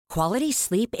Quality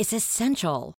sleep is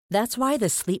essential. That's why the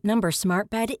Sleep Number Smart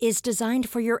Bed is designed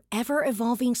for your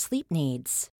ever-evolving sleep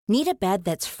needs. Need a bed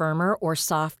that's firmer or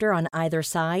softer on either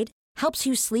side? Helps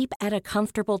you sleep at a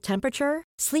comfortable temperature?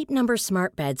 Sleep Number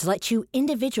Smart Beds let you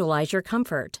individualize your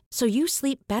comfort, so you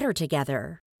sleep better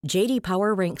together. J.D.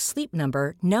 Power ranks Sleep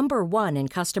Number number 1 in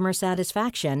customer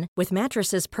satisfaction with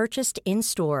mattresses purchased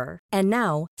in-store. And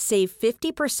now, save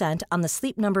 50% on the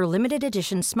Sleep Number Limited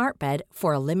Edition Smart Bed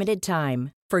for a limited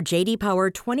time. For J.D. Power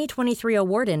 2023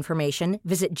 award information,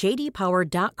 visit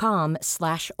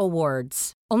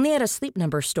jdpower.com/awards. Only at a Sleep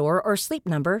Number store or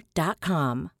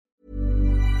sleepnumber.com.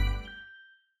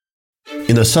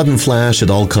 In a sudden flash, it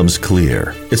all comes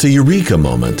clear. It's a eureka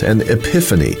moment, an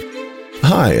epiphany.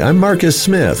 Hi, I'm Marcus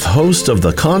Smith, host of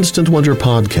the Constant Wonder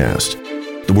podcast.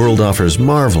 The world offers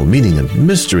marvel, meaning, and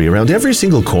mystery around every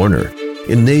single corner.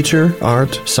 In nature,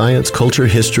 art, science, culture,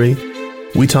 history,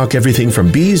 we talk everything from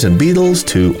bees and beetles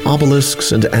to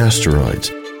obelisks and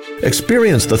asteroids.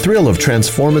 Experience the thrill of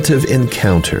transformative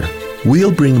encounter.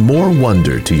 We'll bring more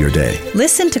wonder to your day.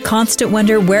 Listen to Constant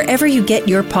Wonder wherever you get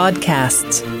your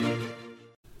podcasts.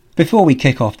 Before we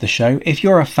kick off the show, if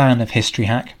you're a fan of History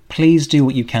Hack, please do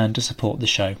what you can to support the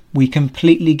show. We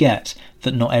completely get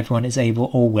that not everyone is able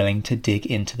or willing to dig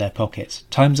into their pockets.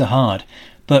 Times are hard,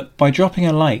 but by dropping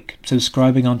a like,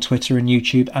 subscribing on Twitter and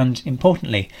YouTube, and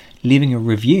importantly, leaving a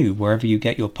review wherever you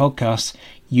get your podcasts,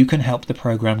 you can help the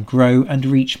programme grow and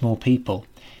reach more people.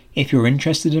 If you're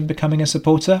interested in becoming a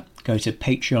supporter, go to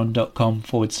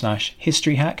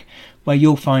patreon.com/historyhack, where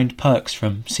you'll find perks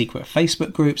from secret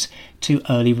Facebook groups to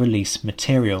early release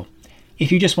material.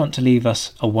 If you just want to leave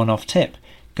us a one-off tip,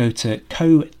 go to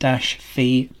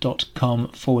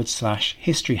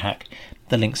ko-fi.com/historyhack.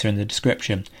 The links are in the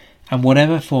description. And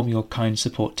whatever form your kind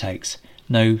support takes,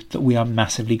 know that we are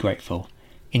massively grateful.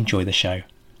 Enjoy the show.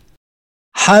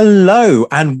 Hello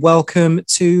and welcome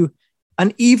to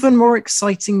an even more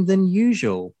exciting than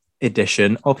usual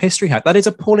edition of History Hack. That is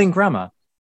appalling grammar,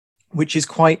 which is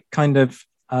quite kind of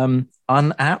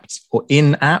unapt or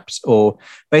inapt, or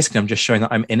basically I'm just showing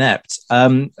that I'm inept.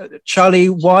 Charlie,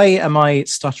 why am I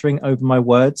stuttering over my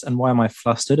words and why am I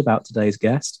flustered about today's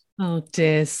guest? Oh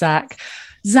dear, Zach.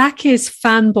 Zach is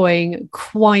fanboying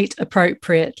quite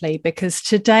appropriately because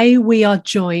today we are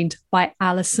joined by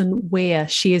Alison Weir.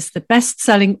 She is the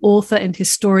best-selling author and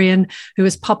historian who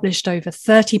has published over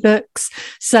 30 books,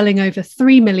 selling over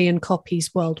 3 million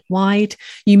copies worldwide.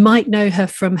 You might know her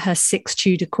from her Six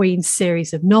Tudor Queens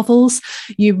series of novels.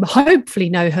 You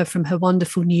hopefully know her from her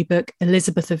wonderful new book,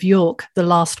 Elizabeth of York, The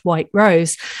Last White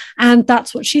Rose. And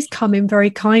that's what she's come in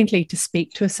very kindly to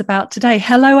speak to us about today.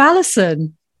 Hello,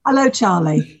 Alison. Hello,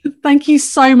 Charlie. Thank you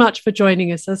so much for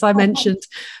joining us. As I mentioned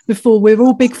before, we're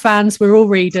all big fans, we're all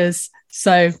readers,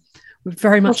 so we're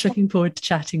very much looking forward to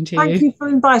chatting to you. Thank you for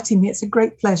inviting me. It's a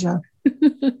great pleasure.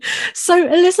 So,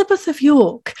 Elizabeth of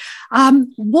York,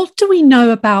 what do we know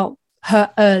about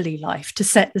her early life to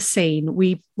set the scene?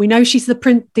 We know she's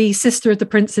the sister of the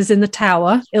princes in the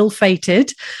Tower,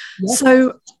 ill-fated. Yes.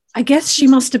 So I guess she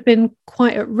must have been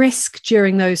quite at risk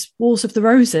during those Wars of the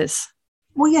Roses.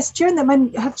 Well, yes, during them,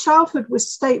 when her childhood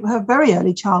was stable, her very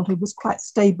early childhood was quite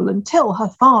stable until her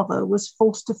father was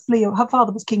forced to flee. Her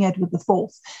father was King Edward IV,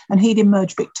 and he'd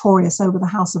emerged victorious over the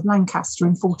House of Lancaster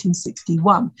in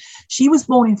 1461. She was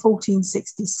born in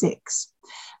 1466.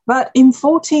 But in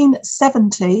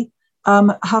 1470,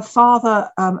 her father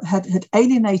had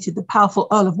alienated the powerful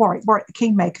Earl of Warwick, Warwick the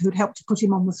Kingmaker, who'd helped to put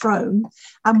him on the throne.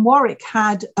 And Warwick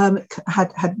had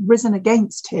risen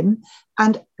against him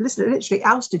and literally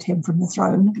ousted him from the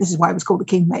throne. This is why it was called the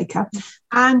Kingmaker,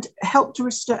 and helped to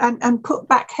restore and put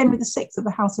back Henry VI of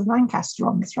the House of Lancaster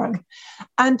on the throne.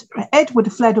 And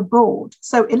Edward fled abroad.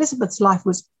 So Elizabeth's life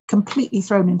was completely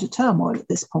thrown into turmoil at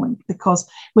this point, because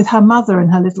with her mother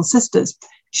and her little sisters,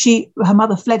 her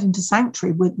mother fled into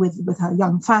sanctuary with her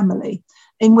young family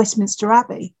in Westminster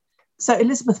Abbey. So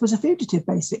Elizabeth was a fugitive,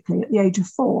 basically, at the age of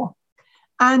 4.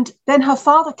 And then her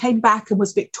father came back and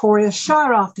was victorious.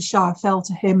 Shire after shire fell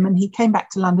to him, and he came back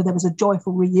to London. There was a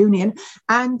joyful reunion,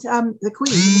 and the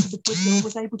Queen, Elizabeth,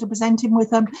 was able to present him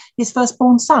with his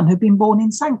firstborn son, who'd been born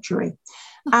in sanctuary.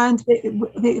 And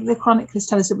the chroniclers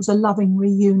tell us it was a loving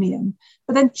reunion.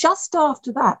 But then just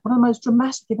after that, one of the most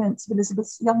dramatic events of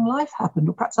Elizabeth's young life happened,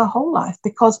 or perhaps her whole life,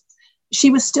 because she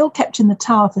was still kept in the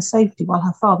Tower for safety while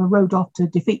her father rode off to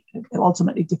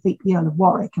ultimately defeat the Earl of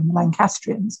Warwick and the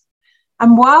Lancastrians.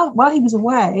 And while he was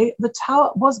away, the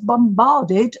Tower was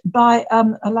bombarded by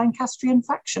a Lancastrian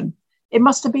faction. It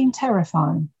must have been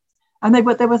terrifying, and they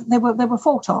were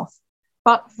fought off.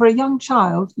 But for a young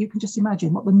child, you can just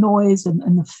imagine what the noise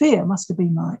and the fear must have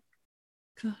been like.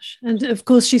 Gosh. And of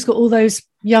course, she's got all those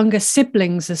younger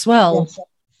siblings as well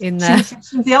in there.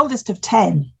 She's the oldest of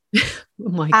 10. Oh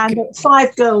my and God.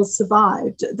 5 girls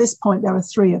survived. At this point, there are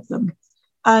 3 of them.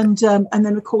 And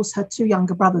then, of course, her 2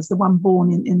 younger brothers, the one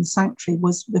born in the sanctuary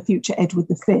was the future Edward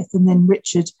V, and then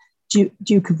Richard,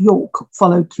 Duke of York,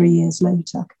 followed 3 years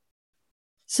later.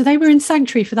 So they were in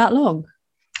sanctuary for that long?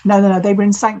 No. They were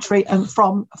in sanctuary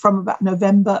from about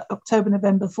October,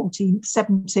 November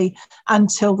 1470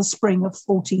 until the spring of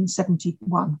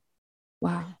 1471.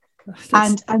 Wow.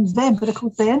 And then, but of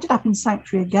course, they ended up in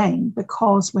sanctuary again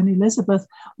because when Elizabeth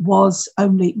was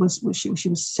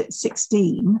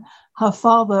 16, her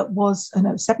father was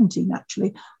 17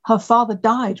 actually. Her father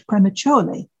died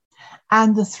prematurely,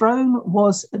 and the throne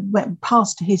went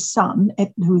passed to his son,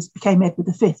 who became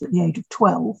Edward V at the age of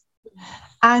 12.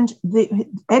 And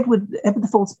Edward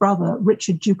IV's brother,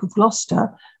 Richard, Duke of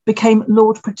Gloucester, became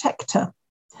Lord Protector.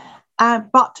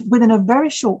 But within a very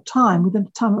short time, within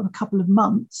a time of a couple of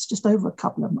months, just over a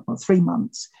couple of or 3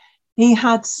 months, he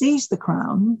had seized the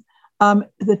crown.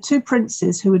 The 2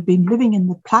 princes who had been living in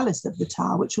the palace of the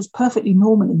Tower, which was perfectly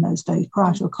normal in those days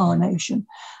prior to a coronation,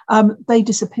 they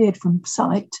disappeared from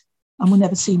sight and were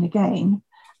never seen again.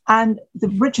 And the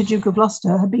Richard, Duke of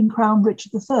Gloucester, had been crowned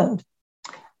Richard III.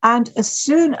 And as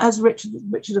soon as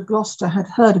Richard of Gloucester had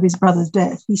heard of his brother's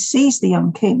death, he seized the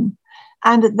young king.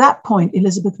 And at that point,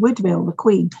 Elizabeth Woodville, the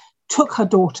Queen, took her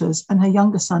daughters and her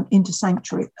younger son into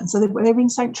sanctuary. And so they were in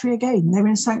sanctuary again. They were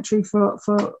in sanctuary for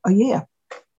a year.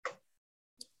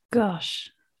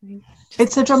 Gosh.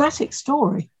 It's a dramatic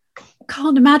story. I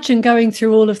can't imagine going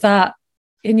through all of that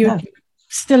in your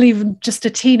still even just a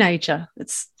teenager.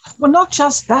 Well, not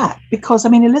just that, because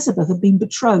Elizabeth had been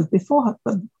betrothed before her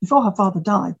father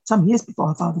died, some years before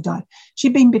her father died.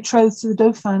 She'd been betrothed to the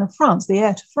Dauphin of France, the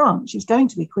heir to France. She was going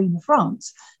to be Queen of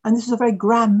France, and this was a very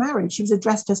grand marriage. She was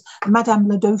addressed as Madame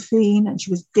la Dauphine, and she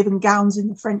was given gowns in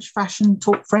the French fashion,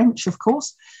 taught French, of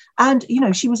course. And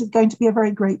she was going to be a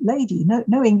very great lady.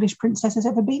 No English princess has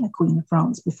ever been a Queen of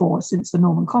France before, since the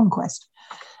Norman Conquest.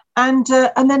 And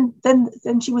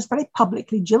then she was very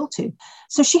publicly jilted.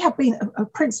 So she had been a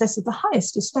princess of the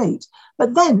highest estate.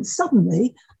 But then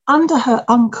suddenly, under her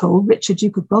uncle, Richard,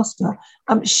 Duke of Gloucester,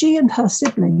 she and her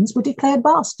siblings were declared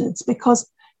bastards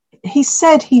because he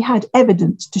said he had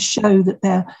evidence to show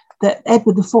that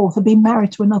Edward IV had been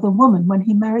married to another woman when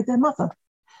he married their mother.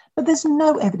 But there's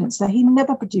no evidence there. He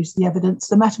never produced the evidence.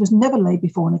 The matter was never laid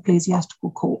before an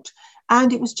ecclesiastical court.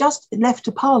 And it was just left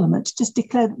to Parliament to just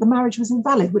declare that the marriage was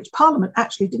invalid, which Parliament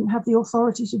actually didn't have the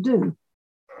authority to do.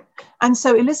 And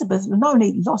so Elizabeth not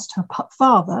only lost her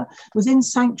father, was in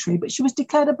sanctuary, but she was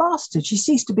declared a bastard. She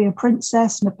ceased to be a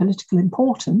princess and of political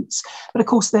importance. But of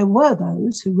course, there were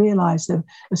those who realised that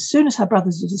as soon as her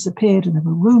brothers had disappeared and there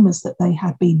were rumours that they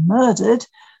had been murdered,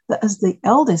 that as the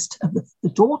eldest of the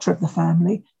daughter of the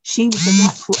family, she was the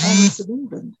rightful heiress of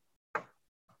England.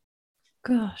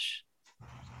 Gosh.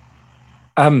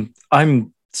 I'm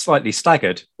slightly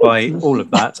staggered by all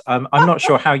of that. I'm not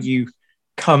sure how you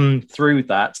come through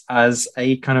that as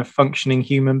a kind of functioning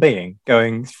human being,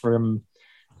 going from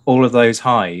all of those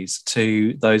highs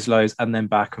to those lows and then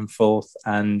back and forth,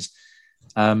 and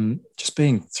just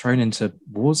being thrown into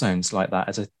war zones like that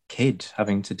as a kid,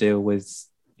 having to deal with,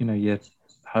 your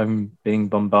home being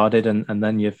bombarded and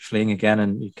then you're fleeing again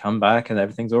and you come back and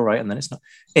everything's all right and then it's not.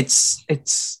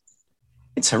 It's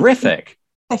horrific.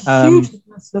 A huge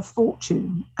loss of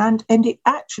fortune, and it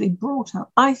actually brought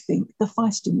out, I think, the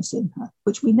feistiness in her,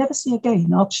 which we never see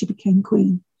again after she became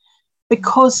queen,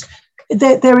 because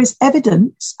there is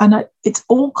evidence, and it's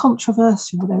all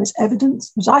controversial. There is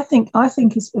evidence, which I think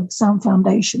is of sound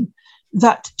foundation,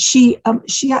 that she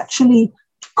actually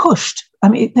pushed.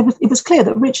 It was clear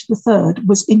that Richard III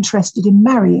was interested in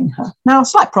marrying her. Now, a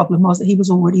slight problem was that he was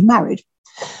already married.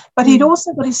 But he'd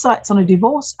also got his sights on a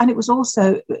divorce, and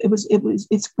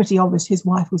it's pretty obvious his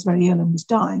wife was very ill and was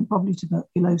dying, probably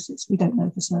tuberculosis. We don't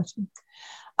know for certain.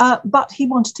 But he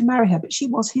wanted to marry her, but she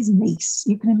was his niece.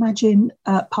 You can imagine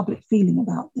public feeling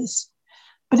about this.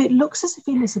 But it looks as if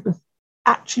Elizabeth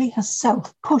actually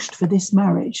herself pushed for this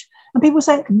marriage. And people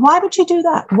say, why would she do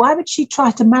that? Why would she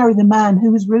try to marry the man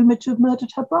who was rumoured to have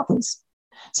murdered her brothers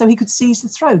so he could seize the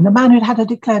throne, the man who'd had her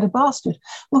declared a bastard?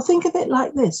 Well, think of it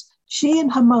like this. She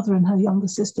and her mother and her younger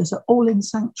sisters are all in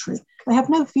sanctuary. They have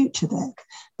no future there.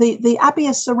 The abbey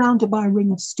is surrounded by a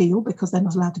ring of steel because they're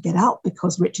not allowed to get out,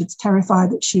 because Richard's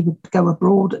terrified that she would go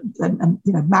abroad and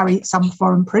marry some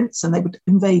foreign prince and they would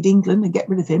invade England and get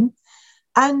rid of him.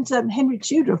 And Henry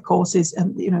Tudor, of course, is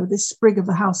this sprig of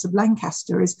the House of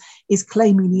Lancaster is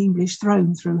claiming the English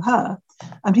throne through her,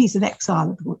 and he's in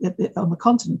exile on the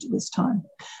continent at this time.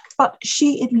 But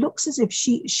it looks as if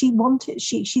she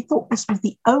thought this was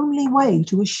the only way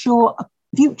to assure a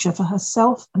future for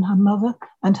herself and her mother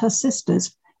and her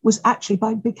sisters was actually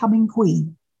by becoming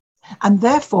queen. And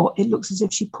therefore, it looks as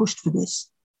if she pushed for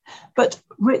this. But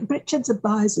Richard's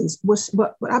advisors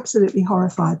were absolutely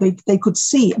horrified. They could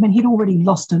see, I mean, he'd already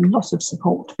lost a lot of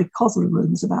support because of the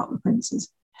rumours about the princes.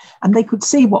 And they could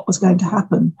see what was going to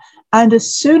happen. And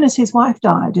as soon as his wife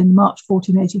died in March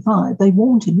 1485, they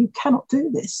warned him, you cannot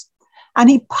do this. And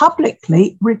he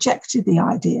publicly rejected the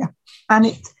idea.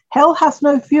 And hell hath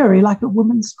no fury like a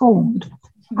woman scorned.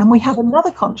 And we have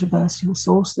another controversial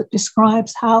source that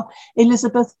describes how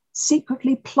Elizabeth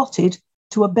secretly plotted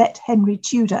to abet Henry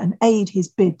Tudor and aid his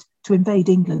bid to invade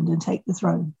England and take the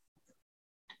throne.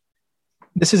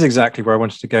 This is exactly where I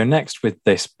wanted to go next with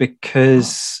this,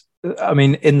 because, I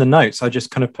mean, in the notes, I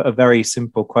just kind of put a very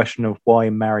simple question of why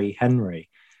marry Henry?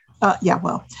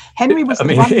 Henry was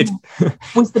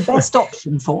was the best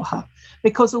option for her.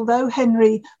 Because although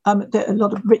Henry, a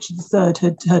lot of Richard III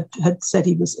had said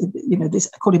he was, this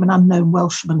called him an unknown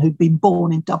Welshman who'd been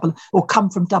born in double or come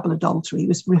from double adultery. He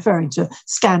was referring to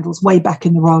scandals way back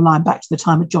in the royal line, back to the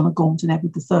time of John of Gaunt and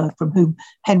Edward III, from whom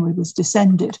Henry was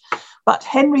descended. But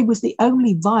Henry was the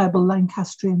only viable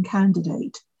Lancastrian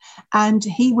candidate. And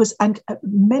he was,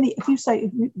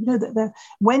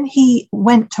 when he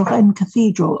went to Rennes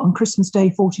Cathedral on Christmas Day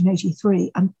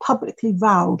 1483 and publicly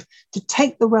vowed to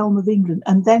take the realm of England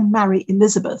and then marry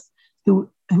Elizabeth, who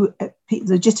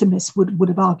legitimists would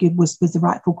have argued was the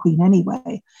rightful queen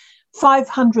anyway,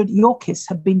 500 Yorkists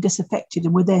had been disaffected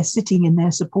and were there sitting in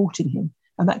there supporting him.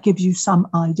 And that gives you some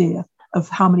idea of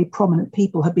how many prominent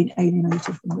people had been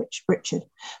alienated from Richard.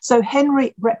 So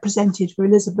Henry represented for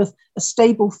Elizabeth a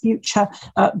stable future,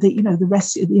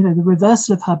 the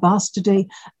reversal of her bastardy,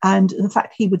 and the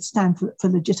fact he would stand for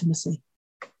legitimacy.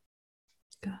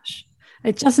 Gosh,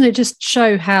 doesn't it just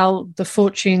show how the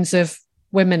fortunes of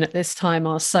women at this time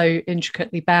are so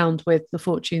intricately bound with the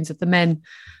fortunes of the men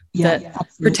that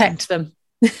protect them?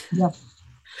 Yeah.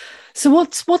 So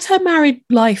what's her married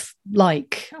life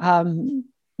like?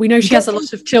 We know she has a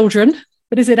lot of children,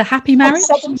 but is it a happy marriage?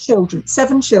 7 children.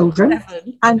 7 children.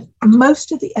 And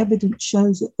most of the evidence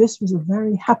shows that this was a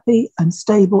very happy and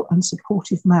stable and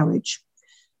supportive marriage.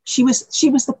 She was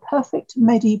the perfect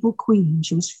medieval queen.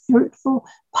 She was fruitful,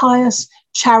 pious,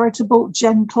 charitable,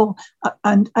 gentle,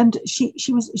 and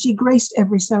she graced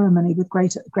every ceremony with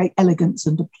great elegance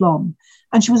and aplomb.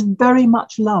 And she was very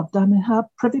much loved. I mean, her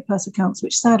Privy Purse accounts,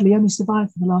 which sadly only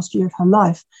survived for the last year of her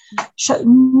life, showed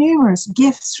numerous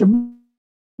gifts from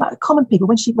common people.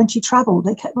 When she travelled,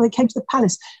 they came to the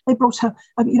palace. They brought her,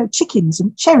 chickens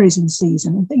and cherries in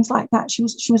season and things like that. She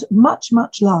was much,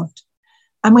 much loved.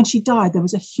 And when she died, there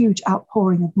was a huge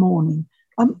outpouring of mourning,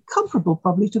 comparable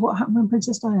probably to what happened when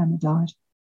Princess Diana died.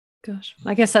 Gosh,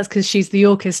 I guess that's because she's the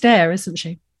Yorkist heir, isn't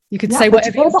she? You could say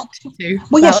whatever you want to.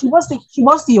 Well, yes, she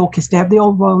was the Yorkist heir of the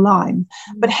old royal line.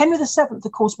 But Henry VII,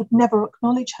 of course, would never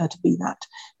acknowledge her to be that,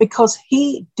 because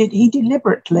he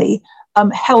deliberately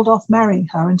held off marrying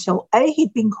her until A,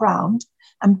 he'd been crowned,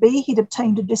 and B, he'd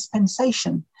obtained a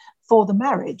dispensation for the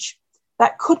marriage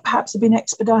that could perhaps have been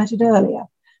expedited earlier.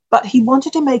 But he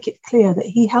wanted to make it clear that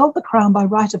he held the crown by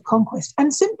right of conquest,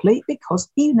 and simply because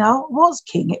he now was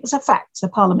king. It was a fact, so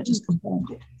Parliament has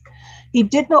confirmed it. He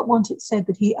did not want it said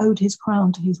that he owed his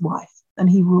crown to his wife, and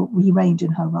he reigned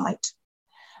in her right.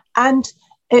 And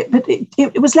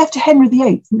it was left to Henry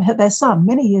VIII, their son,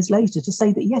 many years later, to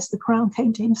say that yes, the crown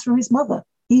came to him through his mother.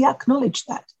 He acknowledged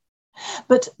that.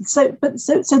 But so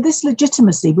this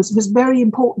legitimacy was very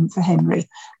important for Henry,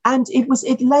 and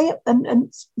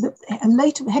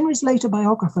Henry's later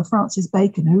biographer, Francis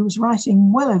Bacon, who was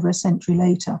writing well over a century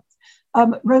later,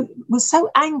 was so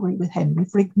angry with Henry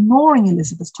for ignoring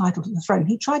Elizabeth's title to the throne.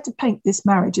 He tried to paint this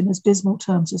marriage in as dismal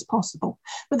terms as possible,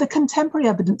 but the contemporary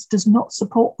evidence does not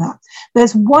support that.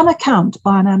 There's one account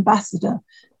by an ambassador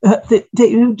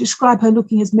who describe her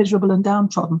looking as miserable and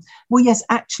downtrodden. Well, yes,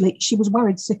 actually, she was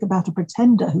worried sick about a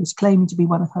pretender who was claiming to be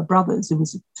one of her brothers who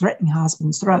was threatening her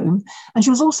husband's throne. And she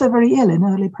was also very ill in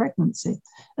early pregnancy.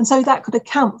 And so that could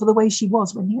account for the way she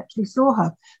was when he actually saw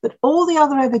her. But all the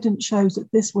other evidence shows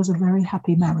that this was a very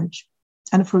happy marriage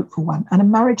and a fruitful one, and a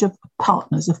marriage of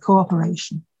partners, of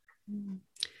cooperation.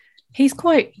 He's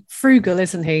quite frugal,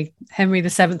 isn't he? Henry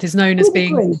VII is known as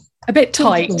being a bit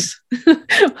tight. Yes,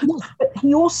 but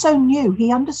he also knew,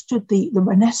 he understood the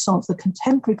Renaissance, the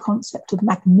contemporary concept of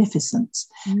magnificence,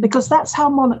 because that's how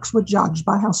monarchs were judged,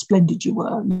 by how splendid you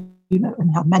were,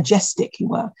 and how majestic you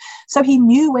were. So he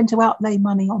knew when to outlay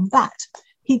money on that.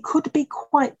 he could be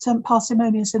quite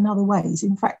parsimonious in other ways.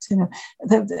 In fact, I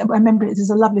remember there's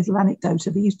a lovely little anecdote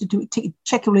of he used to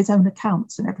check all his own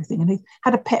accounts and everything, and he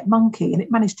had a pet monkey, and it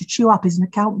managed to chew up his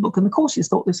account book. And the courtiers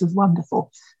thought this was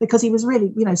wonderful because he was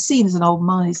really, seen as an old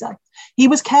miser. He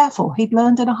was careful. He'd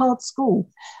learned in a hard school,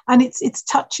 and it's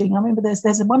touching. I remember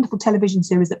there's a wonderful television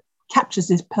series that captures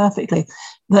this perfectly.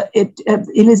 That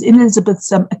in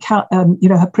Elizabeth's account,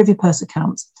 her Privy Purse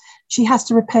accounts, she has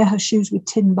to repair her shoes with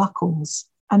tin buckles,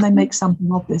 and they make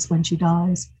something of this when she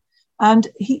dies. And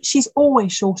she's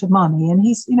always short of money, and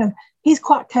he's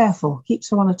quite careful, keeps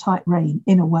her on a tight rein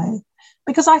in a way,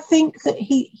 because I think that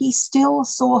he still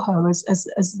saw her as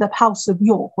the House of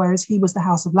York, whereas he was the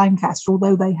House of Lancaster.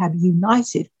 Although they had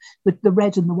united with the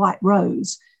red and the white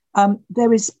rose,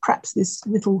 there is perhaps this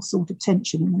little sort of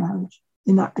tension in the marriage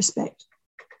in that respect.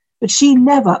 But she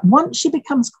never, once she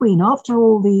becomes queen, after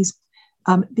all these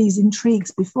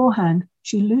intrigues beforehand,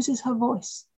 she loses her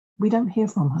voice. We don't hear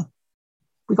from her.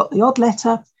 We got the odd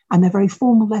letter, and they're very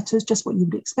formal letters, just what you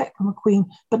would expect from a queen,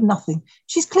 but nothing.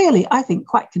 She's clearly, I think,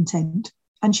 quite content,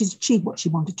 and she's achieved what she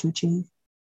wanted to achieve.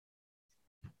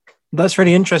 That's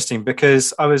really interesting,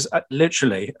 because I was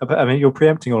you're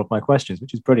preempting all of my questions,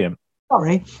 which is brilliant.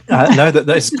 Sorry. No,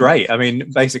 that's great. I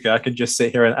mean, basically, I can just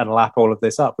sit here and lap all of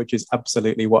this up, which is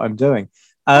absolutely what I'm doing.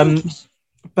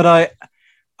 But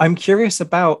I'm curious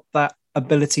about that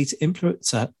ability to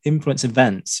influence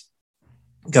events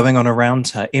going on around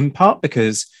her, in part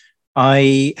because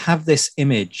I have this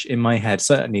image in my head,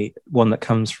 certainly one that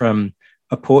comes from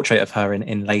a portrait of her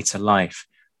in later life,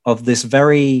 of this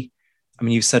very,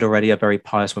 you've said already, a very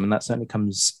pious woman. That certainly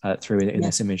comes through in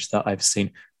this image that I've seen,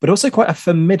 but also quite a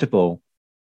formidable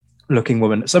looking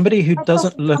woman, somebody who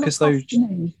doesn't look as though...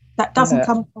 That doesn't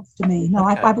come across to me. No,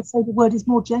 okay. I would say the word is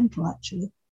more gentle,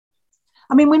 actually.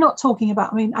 We're not talking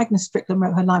about, Agnes Strickland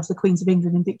wrote her Lives of the Queens of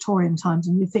England in Victorian times,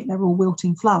 and you think they're all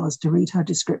wilting flowers to read her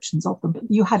descriptions of them. But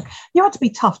you had to be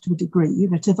tough to a degree,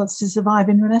 to survive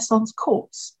in Renaissance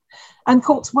courts. And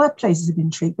courts were places of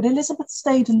intrigue, but Elizabeth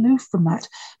stayed aloof from that.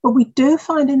 But we do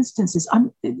find instances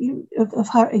of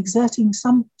her exerting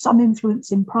some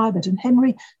influence in private, and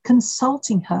Henry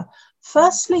consulting her,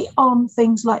 firstly on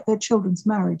things like their children's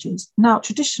marriages. Now,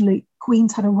 traditionally,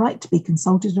 queens had a right to be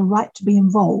consulted, a right to be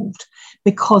involved,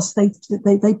 because they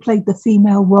played the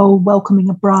female role, welcoming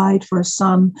a bride for a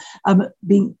son,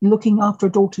 looking after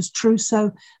a daughter's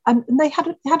trousseau, and they had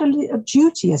a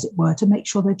duty, as it were, to make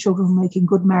sure their children were making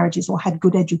good marriages or had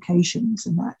good educations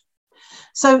and that.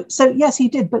 So yes, he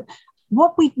did. But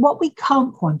what we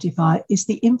can't quantify is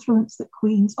the influence that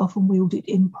queens often wielded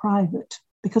in private,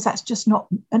 because that's just not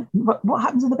what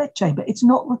happens in the bedchamber. It's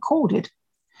not recorded.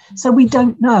 So we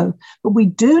don't know, but we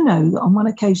do know that on one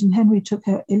occasion, Henry took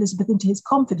Elizabeth into his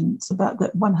confidence about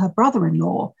that her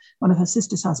brother-in-law, one of her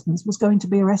sister's husbands, was going to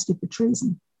be arrested for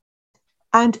treason.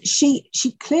 And she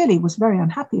clearly was very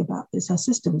unhappy about this. Her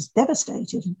sister was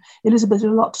devastated. And Elizabeth did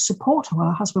a lot to support her while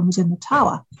her husband was in the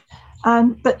Tower.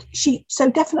 But so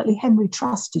definitely Henry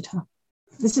trusted her.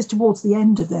 This is towards the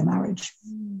end of their marriage.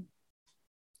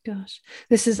 Gosh,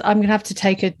 I'm going to have to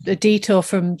take a detour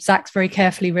from Zach's very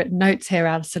carefully written notes here,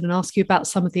 Alison, and ask you about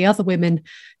some of the other women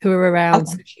who are around.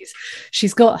 Okay. So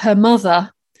she's got her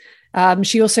mother.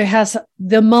 She also has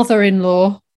the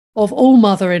mother-in-law of all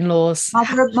mother-in-laws.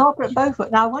 Margaret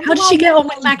Beaufort. Now, how did she get on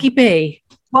with Maggie B?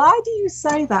 Why do you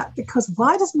say that? Because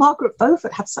why does Margaret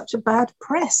Beaufort have such a bad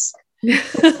press?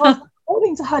 Because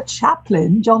according to her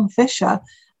chaplain, John Fisher,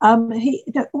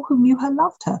 all who knew her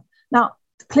loved her. Now,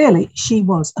 clearly, she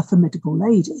was a formidable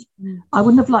lady. I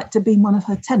wouldn't have liked to have been one of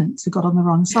her tenants who got on the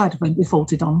wrong side of her and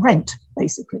defaulted on rent,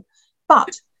 basically.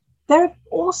 But there are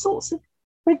all sorts of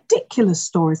ridiculous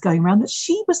stories going around that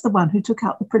she was the one who took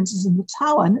out the princes in the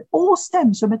Tower, and it all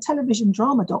stems from a television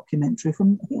drama documentary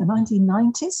from, I think, the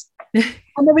 1990s.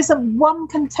 And there is one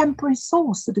contemporary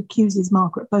source that accuses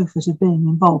Margaret Beaufort of being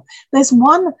involved. There's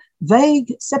one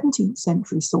vague 17th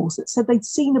century source that said they'd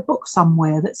seen a book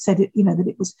somewhere that said it,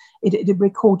 that it had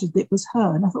recorded that it was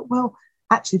her. And I thought, well,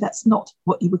 actually, that's not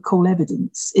what you would call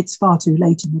evidence. It's far too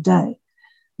late in the day.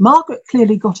 Margaret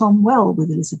clearly got on well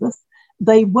with Elizabeth.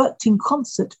 They worked in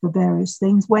concert for various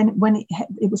things. When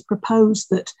it was proposed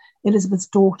that Elizabeth's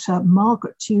daughter,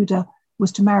 Margaret Tudor,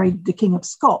 was to marry the King of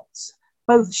Scots,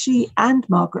 both she and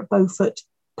Margaret Beaufort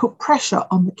put pressure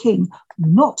on the king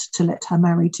not to let her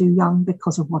marry too young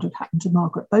because of what had happened to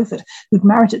Margaret Beaufort, who'd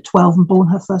married at 12 and born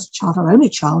her first child, her only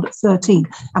child, at 13,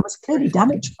 and was clearly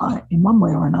damaged by it in one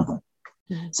way or another.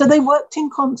 So they worked in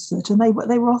concert, and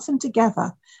they were often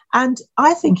together. And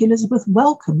I think Elizabeth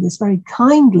welcomed this very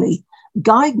kindly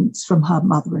guidance from her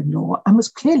mother-in-law and was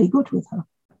clearly good with her.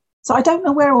 So I don't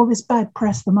know where all this bad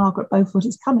press for Margaret Beaufort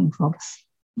is coming from.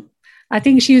 I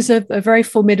think she was a very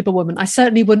formidable woman. I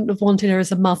certainly wouldn't have wanted her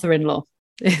as a mother-in-law.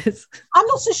 I'm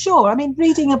not so sure. I mean,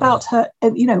 reading about her,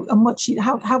 and what she,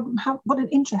 what an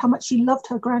interest, how much she loved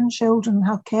her grandchildren, and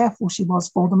how careful she was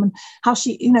for them, and how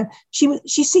she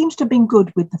seems to have been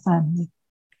good with the family.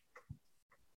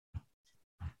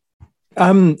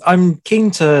 I'm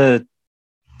keen to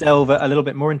delve a little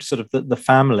bit more into sort of the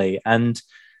family and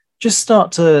just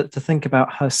start to think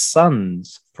about her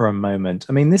sons for a moment.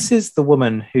 I mean, this is the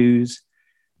woman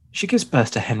she gives birth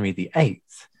to Henry VIII.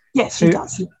 Yes, she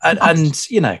does. And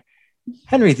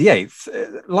Henry VIII,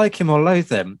 like him or loathe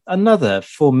him, another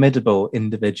formidable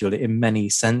individual in many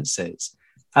senses.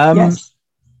 Yes.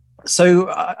 So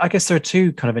I guess there are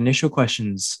two kind of initial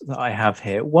questions that I have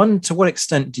here. One, to what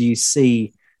extent do you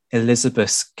see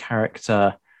Elizabeth's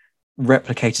character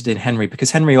replicated in Henry?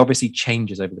 Because Henry obviously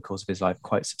changes over the course of his life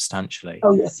quite substantially.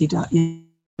 Oh, yes, he does. Yeah.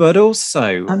 But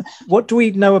also, what do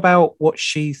we know about what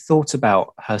she thought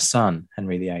about her son,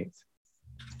 Henry VIII?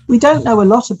 We don't know a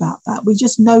lot about that. We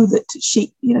just know that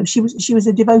she was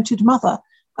a devoted mother,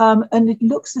 and it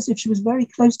looks as if she was very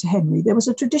close to Henry. There was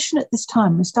a tradition at this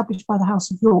time established by the House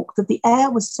of York that the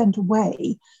heir was sent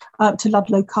away to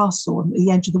Ludlow Castle on the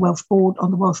edge of the Welsh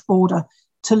border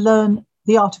to learn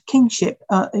the art of kingship,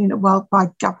 while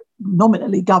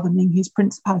nominally governing his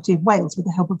Principality of Wales with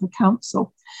the help of a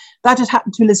council. That had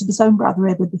happened to Elizabeth's own brother,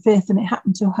 Edward V, and it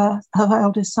happened to her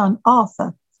eldest son,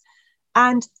 Arthur.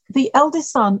 And the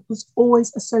eldest son was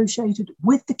always associated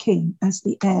with the king as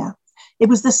the heir. It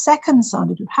was the second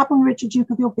son, it happened with Richard, Duke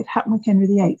of York, it happened with Henry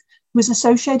VIII, who was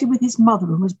associated with his mother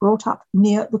and was brought up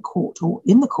near the court, or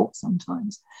in the court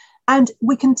sometimes. And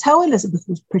we can tell Elizabeth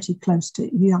was pretty close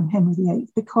to young Henry VIII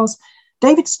because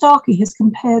David Starkey has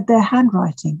compared their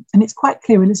handwriting, and it's quite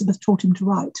clear Elizabeth taught him to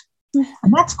write.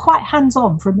 And that's quite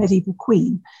hands-on for a medieval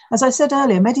queen. As I said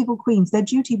earlier, medieval queens, their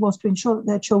duty was to ensure that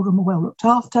their children were well looked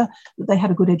after, that they had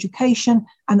a good education,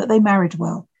 and that they married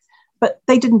well. But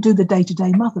they didn't do the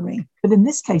day-to-day mothering. But in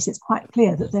this case, it's quite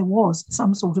clear that there was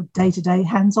some sort of day-to-day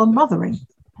hands-on mothering.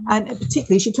 And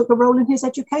particularly, she took a role in his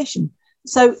education.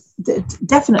 So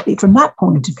definitely from that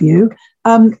point of view,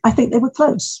 I think they were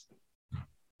close.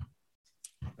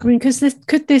 I mean,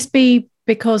 could this be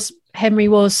because Henry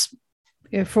was,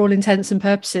 for all intents and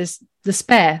purposes, the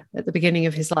spare at the beginning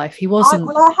of his life? He wasn't.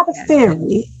 I have a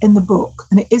theory in the book,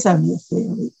 and it is only a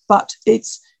theory, but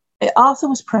Arthur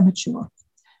was premature.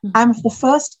 Mm-hmm. And for the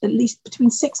first, at least between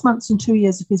 6 months and 2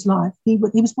 years of his life, he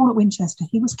was born at Winchester.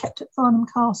 He was kept at Farnham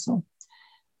Castle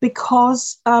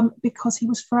because he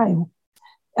was frail.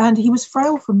 And he was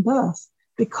frail from birth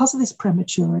because of this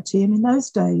prematurity. And in those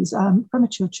days,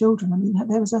 premature children,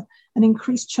 there was an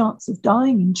increased chance of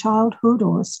dying in childhood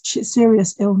or a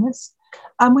serious illness.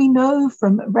 And we know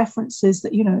from references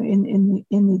that, in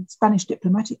the Spanish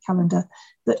diplomatic calendar,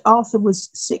 that Arthur was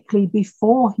sickly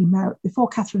before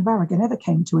Catherine of Aragon ever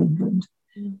came to England.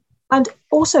 Mm. And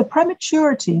also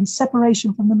prematurity and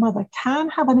separation from the mother can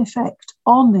have an effect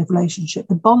on the relationship,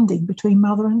 the bonding between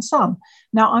mother and son.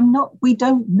 Now, we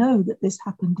don't know that this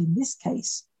happened in this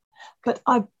case, but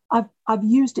I've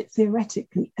used it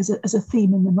theoretically as a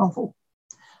theme in the novel.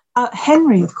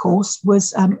 Henry, of course,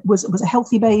 was a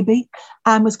healthy baby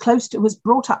and was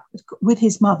brought up with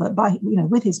his mother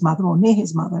or near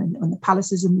his mother in the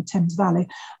palaces in the Thames Valley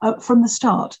from the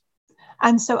start.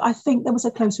 And so I think there was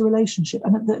a closer relationship.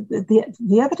 And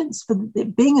the evidence for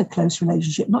it being a close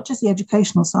relationship, not just the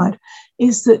educational side,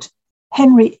 is that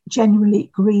Henry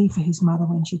genuinely grieved for his mother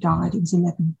when she died. He was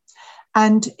 11.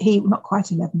 And not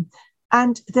quite 11.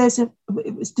 And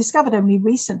it was discovered only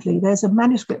recently, there's a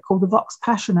manuscript called the Vox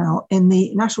Passional in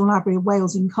the National Library of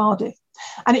Wales in Cardiff.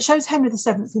 And it shows Henry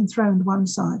VII enthroned one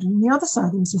side, and on the other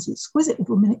side there was this exquisite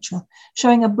little miniature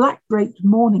showing a black draped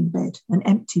mourning bed, an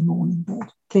empty mourning bed,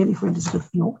 clearly for Elizabeth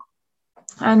of York.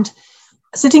 And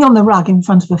sitting on the rug in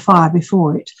front of a fire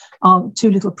before it are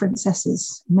two little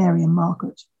princesses, Mary and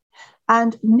Margaret.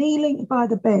 And kneeling by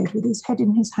the bed with his head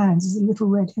in his hands is a little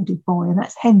red-headed boy, and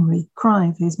that's Henry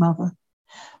crying for his mother.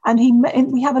 And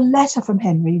we have a letter from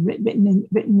Henry written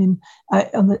in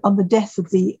on the death of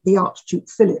the Archduke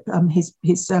Philip,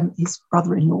 his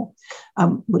brother-in-law.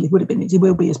 He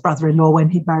will be his brother-in-law when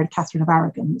he married Catherine of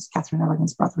Aragon. It's Catherine of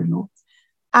Aragon's brother-in-law.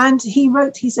 And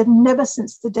he said, "Never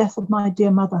since the death of my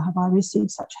dear mother have I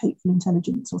received such hateful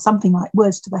intelligence," or something like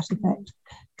words to that effect.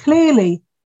 Clearly,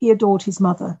 he adored his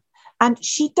mother. And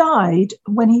she died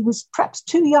when he was perhaps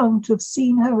too young to have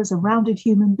seen her as a rounded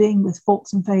human being with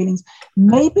faults and failings.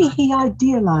 Maybe he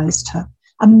idealized her,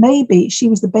 and maybe she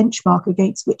was the benchmark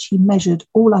against which he measured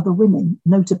all other women,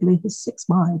 notably his 6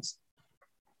 wives.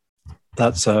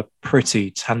 That's a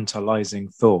pretty tantalizing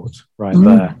thought right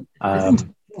there.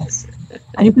 Yes.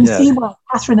 And you can see why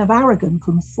Catherine of Aragon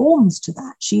conforms to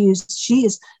that. She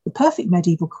is the perfect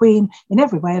medieval queen in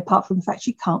every way, apart from the fact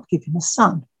she can't give him a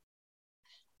son.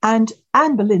 And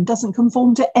Anne Boleyn doesn't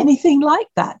conform to anything like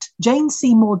that. Jane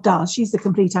Seymour does. She's the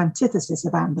complete antithesis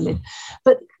of Anne Boleyn.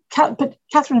 But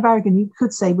Catherine of Aragon, you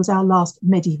could say, was our last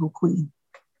medieval queen.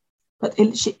 But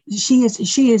she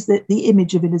is the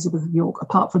image of Elizabeth of York,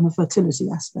 apart from the fertility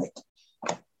aspect.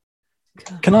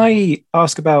 Can I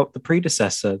ask about the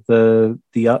predecessor, the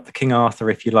King Arthur,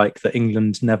 if you like, that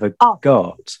England never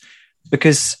got?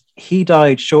 Because he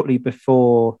died shortly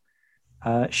before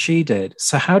she did.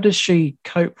 So how does she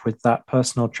cope with that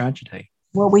personal tragedy?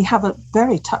 Well, we have a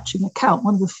very touching account,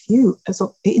 one of the few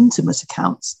intimate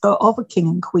accounts of a king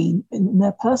and queen in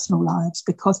their personal lives,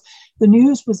 because the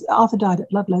news was Arthur died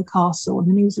at Ludlow Castle, and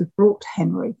the news was brought to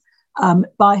Henry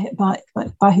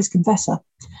by his confessor.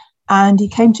 And he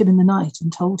came to him in the night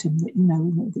and told him that,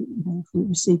 if we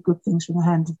receive good things from the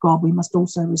hand of God, we must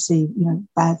also receive,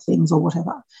 bad things or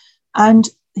whatever. And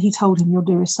he told him, your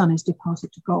dearest son is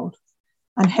departed to God.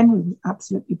 And Henry was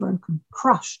absolutely broken,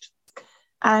 crushed.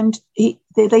 And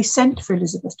they sent for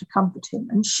Elizabeth to comfort him.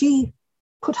 And she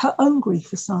put her own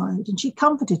grief aside and she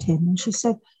comforted him. And she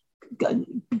said,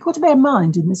 you've got to bear in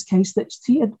mind in this case that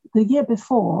the year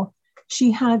before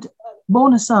she had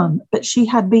born a son, but she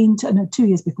had been 2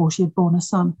 years before she had born a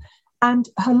son. And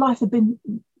her life had been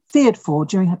feared for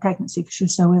during her pregnancy because she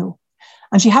was so ill.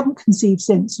 And she hadn't conceived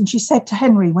since. And she said to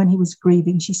Henry when he was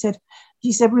grieving, she said,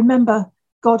 remember,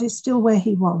 God is still where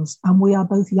he was, and we are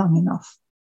both young enough.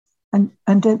 And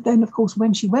then, of course,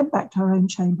 when she went back to her own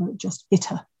chamber, it just hit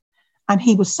her. And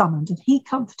he was summoned, and he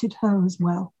comforted her as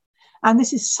well. And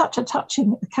this is such a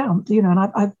touching account,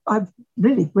 and I've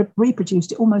really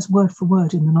reproduced it almost word for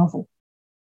word in the novel.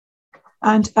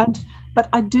 But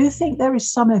I do think there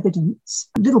is some evidence,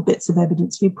 little bits of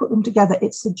evidence, if you put them together,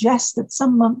 it suggests that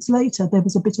some months later there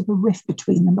was a bit of a rift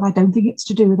between them, but I don't think it's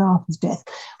to do with Arthur's death.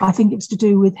 I think it's to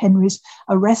do with Henry's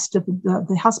arrest of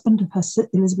the husband of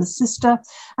Elizabeth's sister,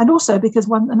 and also because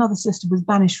another sister was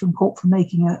banished from court for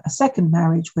making a second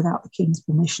marriage without the king's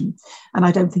permission. And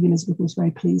I don't think Elizabeth was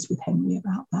very pleased with Henry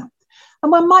about that.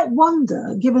 And one might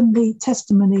wonder, given the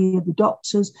testimony of the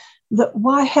doctors, that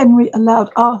why Henry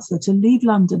allowed Arthur to leave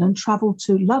London and travel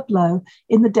to Ludlow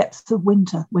in the depth of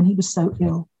winter when he was so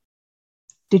ill.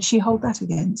 Did she hold that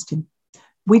against him?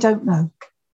 We don't know.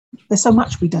 There's so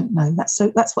much we don't know. That's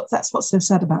what's so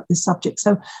sad about this subject.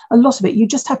 So a lot of it, you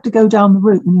just have to go down the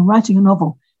route when you're writing a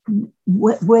novel,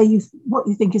 what you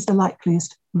think is the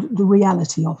likeliest, the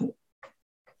reality of it.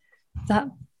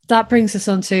 That brings us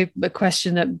on to a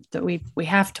question that we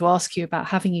have to ask you about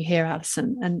having you here,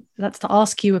 Alison, and that's to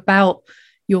ask you about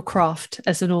your craft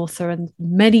as an author and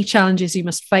many challenges you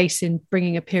must face in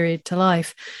bringing a period to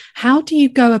life. How do you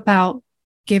go about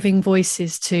giving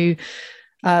voices to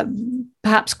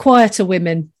perhaps quieter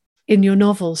women in your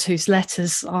novels whose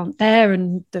letters aren't there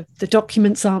and the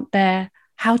documents aren't there?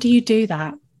 How do you do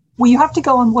that? Well, you have to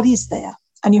go on what is there.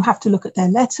 And you have to look at their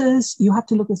letters. You have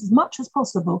to look at as much as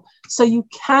possible so you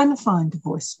can find a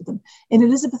voice for them. In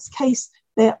Elizabeth's case,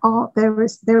 there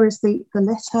is the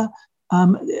letter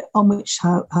on which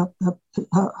her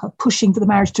pushing for the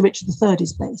marriage to Richard III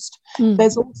is based. Mm.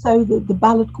 There's also the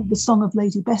ballad called The Song of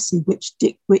Lady Bessie, which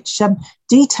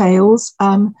details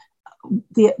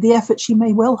the effort she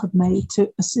may well have made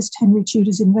to assist Henry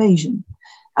Tudor's invasion.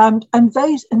 And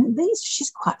these she's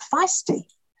quite feisty.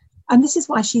 And this is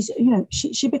why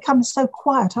she becomes so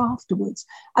quiet afterwards.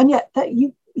 And yet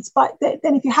then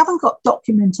if you haven't got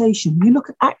documentation, you look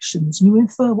at actions and you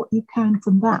infer what you can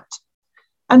from that.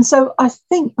 And so I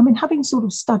think, having sort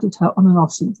of studied her on and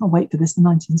off since, I'll wait for this, the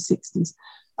 1960s,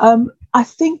 I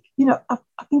think, I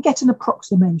can get an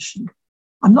approximation.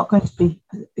 I'm not going to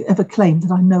ever claim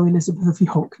that I know Elizabeth of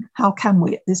York. How can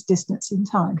we at this distance in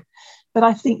time? But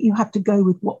I think you have to go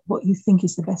with what you think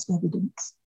is the best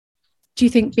evidence. Do you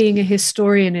think being a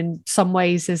historian in some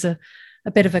ways is a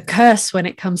bit of a curse when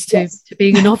it comes to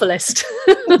being a novelist?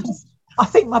 I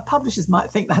think my publishers might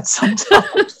think that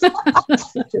sometimes.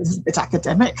 It's a bit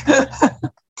academic.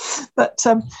 But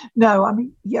no,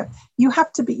 you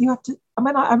have to.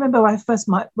 I remember when I first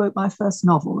wrote my first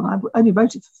novel, and I only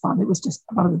wrote it for fun. It was just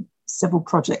one of the several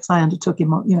projects I undertook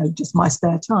in just my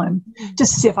spare time,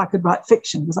 just to see if I could write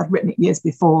fiction, because I'd written it years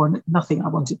before and nothing I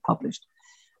wanted published.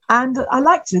 And I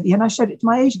liked it at the end. I showed it to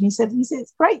my agent. He said,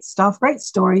 it's great stuff, great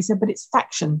story. He said, but it's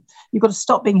faction. You've got to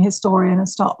stop being a historian and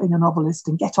start being a novelist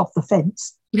and get off the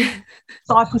fence.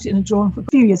 So I put it in a drawer. For a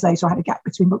few years later, I had a gap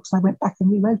between books. And I went back and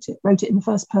rewrote it. Wrote it in the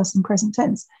first person present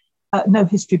tense. No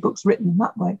history books written in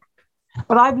that way.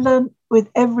 But I've learned with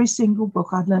every single book,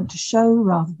 I've learned to show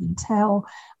rather than tell.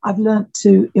 I've learned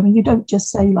to, you don't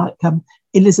just say like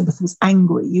Elizabeth was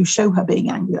angry. You show her being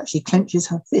angry, that she clenches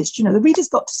her fist. The reader's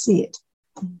got to see it.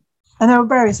 And there are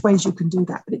various ways you can do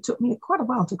that, but it took me quite a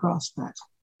while to grasp that.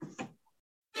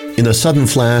 In a sudden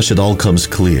flash, it all comes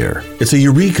clear. It's a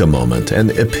eureka moment, an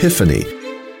epiphany.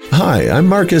 Hi, I'm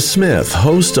Marcus Smith,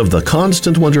 host of the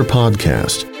Constant Wonder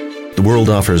podcast. The world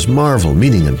offers marvel,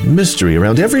 meaning, and mystery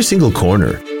around every single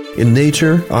corner. In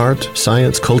nature, art,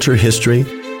 science, culture, history,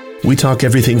 we talk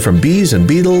everything from bees and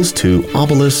beetles to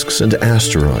obelisks and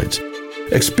asteroids.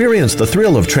 Experience the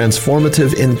thrill of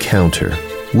transformative encounter.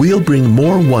 We'll bring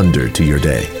more wonder to your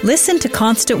day. Listen to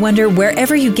Constant Wonder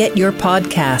wherever you get your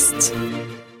podcasts.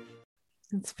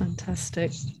 That's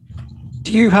fantastic.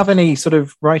 Do you have any sort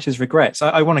of writer's regrets?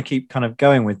 I want to keep kind of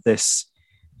going with this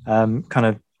kind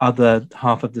of other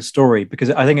half of the story, because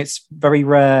I think it's very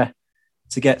rare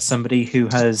to get somebody who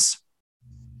has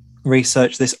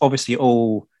researched this. Obviously,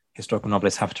 all historical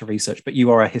novelists have to research, but you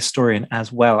are a historian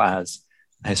as well as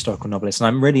a historical novelist. And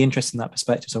I'm really interested in that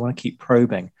perspective, so I want to keep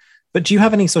probing. But do you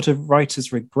have any sort of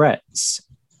writer's regrets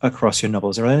across your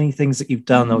novels? Are there any things that you've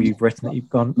done or you've written that you've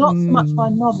gone... Not so much my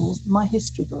novels, my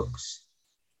history books.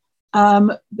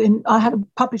 I had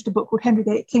published a book called Henry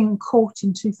VIII, King and Court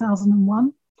in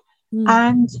 2001.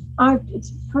 And I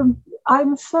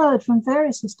inferred from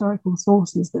various historical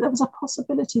sources that there was a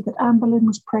possibility that Anne Boleyn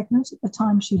was pregnant at the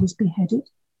time she was beheaded,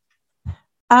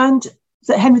 and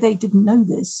that Henry VIII didn't know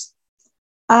this,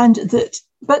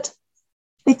 but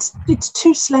it's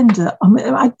too slender.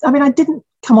 I didn't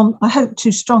come on, I hope,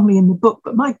 too strongly in the book,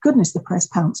 but my goodness, the press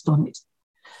pounced on it.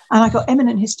 And I got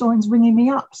eminent historians ringing me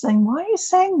up saying, why are you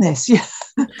saying this?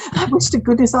 I wish to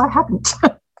goodness I hadn't.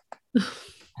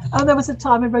 And there was a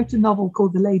time I wrote a novel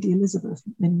called The Lady Elizabeth,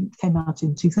 and it came out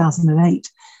in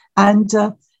 2008. And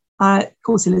of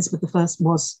course, Elizabeth I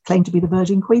was claimed to be the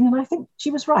Virgin Queen, and I think she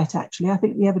was right, actually. I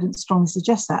think the evidence strongly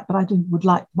suggests that, but I would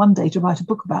like one day to write a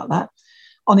book about that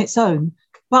on its own.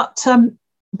 But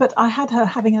I had her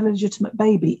having a legitimate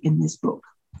baby in this book.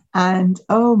 And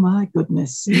oh my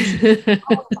goodness,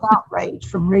 outrage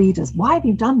from readers. Why have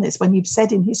you done this when you've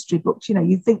said in history books,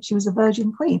 you think she was a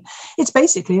Virgin Queen? It's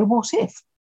basically a what if.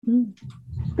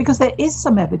 Because there is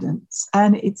some evidence,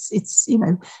 and it's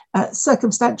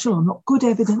circumstantial or not good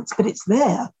evidence, but it's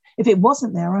there. If it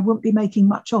wasn't there, I wouldn't be making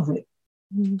much of it.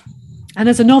 And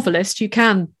as a novelist, you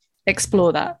can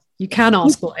explore that. You can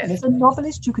ask what if. As a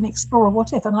novelist, you can explore a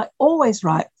what if, and I always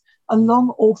write a long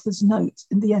author's note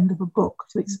in the end of a book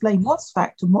to explain what's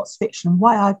fact and what's fiction and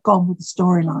why I've gone with the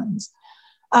storylines.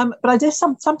 But I do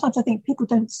sometimes I think people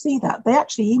don't see that. They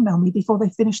actually email me before they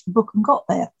finish the book and got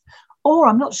there. Or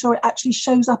I'm not sure it actually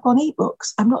shows up on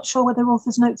ebooks. I'm not sure whether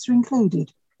author's notes are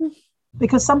included,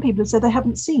 because some people have said they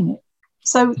haven't seen it.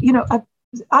 So,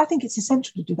 I think it's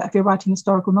essential to do that if you're writing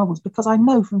historical novels, because I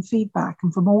know from feedback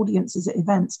and from audiences at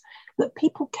events that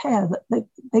people care, that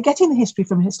they're getting the history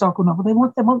from a historical novel.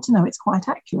 They want to know it's quite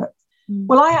accurate.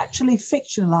 Well, I actually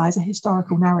fictionalize a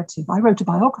historical narrative. I wrote a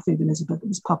biography of Elizabeth that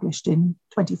was published in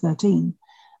 2013.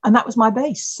 And that was my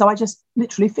base. So I just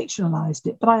literally fictionalized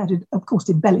it. But I added, of course,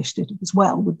 embellished it as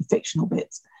well with the fictional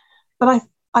bits. But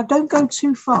I don't go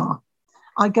too far.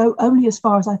 I go only as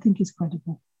far as I think is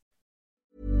credible.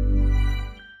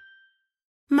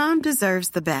 Mom deserves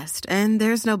the best, and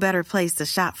there's no better place to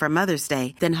shop for Mother's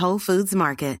Day than Whole Foods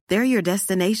Market. They're your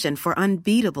destination for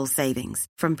unbeatable savings,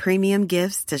 from premium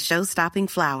gifts to show-stopping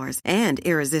flowers and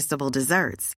irresistible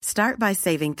desserts. Start by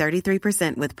saving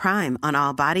 33% with Prime on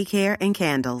all body care and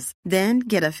candles. Then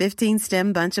get a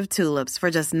 15-stem bunch of tulips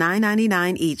for just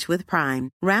 $9.99 each with Prime.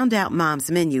 Round out Mom's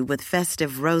menu with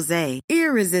festive rosé,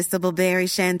 irresistible berry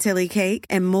chantilly cake,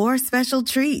 and more special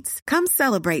treats. Come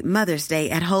celebrate Mother's Day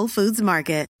at Whole Foods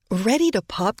Market. Ready to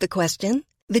pop the question?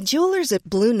 The jewelers at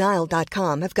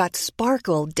BlueNile.com have got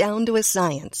sparkle down to a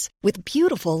science with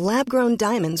beautiful lab-grown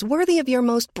diamonds worthy of your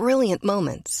most brilliant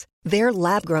moments. Their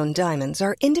lab-grown diamonds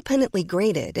are independently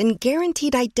graded and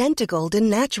guaranteed identical to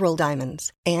natural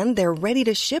diamonds, and they're ready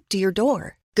to ship to your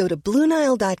door. Go to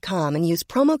BlueNile.com and use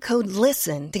promo code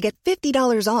LISTEN to get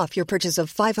 $50 off your purchase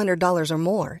of $500 or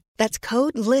more. That's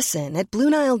code LISTEN at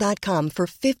BlueNile.com for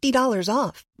 $50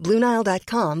 off.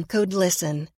 BlueNile.com, code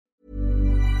LISTEN.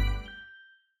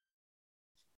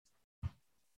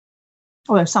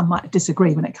 Although some might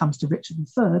disagree when it comes to Richard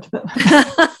III, but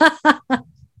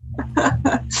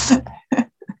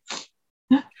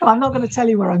I'm not going to tell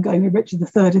you where I'm going with Richard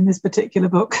III in this particular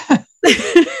book.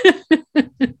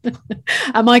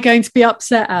 Am I going to be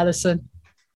upset, Alison?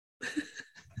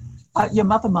 Your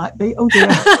mother might be. Oh dear.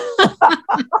 I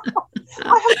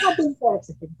hope I've been fair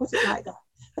to him, put it like that.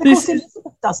 And of course,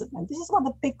 Elizabeth doesn't know. This is one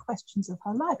of the big questions of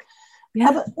her life.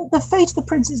 Yeah. The fate of the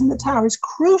princes in the Tower is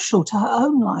crucial to her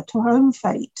own life, to her own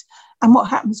fate, and what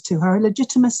happens to her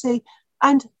legitimacy.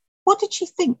 And what did she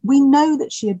think? We know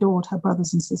that she adored her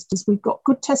brothers and sisters. We've got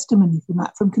good testimony from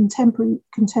that, from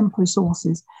contemporary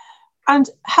sources. And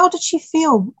how did she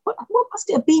feel? What must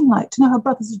it have been like to know her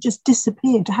brothers had just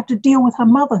disappeared, to have to deal with her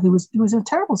mother, who was in a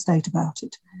terrible state about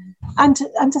it, and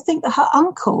to think that her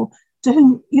uncle, to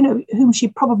whom she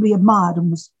probably admired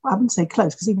and was, I wouldn't say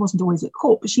close because he wasn't always at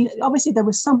court, but she obviously there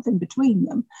was something between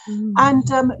them,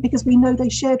 and because we know they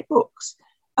shared books,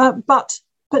 but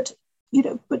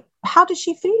how did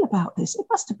she feel about this? It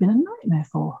must have been a nightmare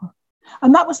for her,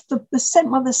 and that was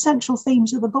one of the central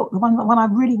themes of the book, the one I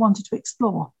really wanted to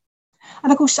explore.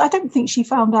 And of course, I don't think she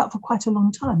found out for quite a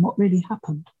long time what really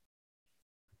happened.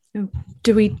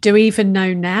 Do we even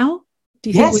know now? Do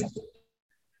you think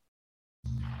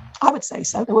I would say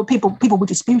so. There were people would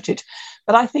dispute it,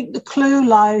 but I think the clue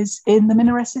lies in the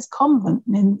Minaresses Convent,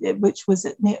 which was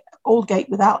near Aldgate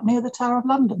Without, near the Tower of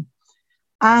London.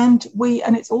 And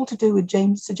it's all to do with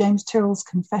Sir James Tyrrell's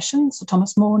confession. Sir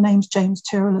Thomas More names James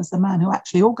Tyrrell as the man who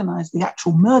actually organised the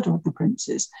actual murder of the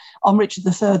princes on Richard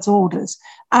III's orders.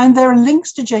 And there are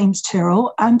links to James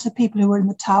Tyrrell and to people who were in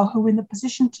the Tower who were in the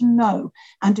position to know.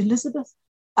 And Elizabeth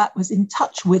was in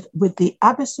touch with the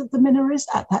abbess of the Minories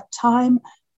at that time,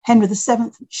 Henry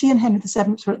VII. She and Henry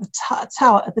VII were at the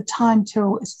Tower at the time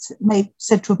Tyrrell is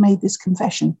said to have made this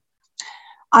confession.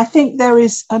 I think there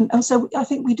is, and so I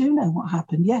think we do know what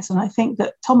happened, yes. And I think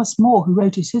that Thomas More, who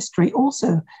wrote his history,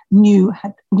 also knew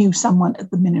someone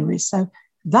at the Minories. So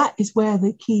that is where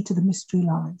the key to the mystery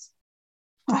lies.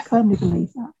 I firmly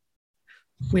believe that.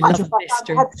 We love a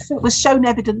mystery. If it was shown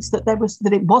evidence that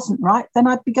it wasn't right, then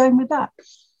I'd be going with that.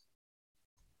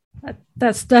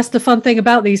 That's the fun thing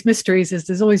about these mysteries, is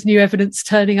there's always new evidence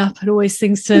turning up and always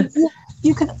things to...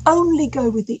 You can only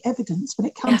go with the evidence when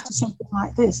it comes to something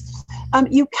like this.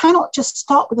 You cannot just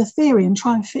start with a theory and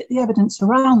try and fit the evidence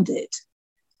around it.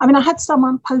 I mean, I had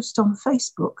someone post on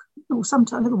Facebook a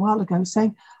little while ago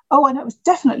saying, "Oh, I know it was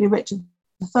definitely Richard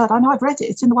III. I know, I've read it.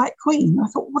 It's in The White Queen." I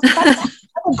thought,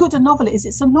 how good a novel it is.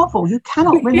 It's a novel. You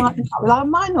cannot rely on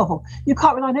my novel. You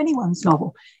can't rely on anyone's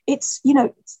novel. It's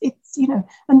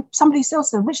and somebody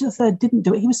else said Richard III didn't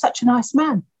do it. He was such a nice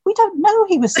man. We don't know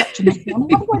he was such a nice man.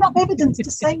 We haven't enough evidence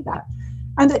to say that.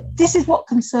 And this is what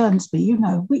concerns me.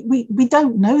 We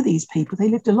don't know these people. They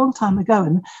lived a long time ago,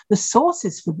 and the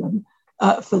sources for them,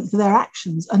 for their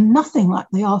actions, are nothing like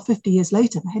they are 50 years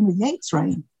later for Henry VIII's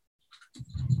reign.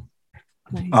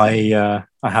 I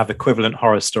have equivalent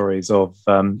horror stories of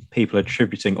people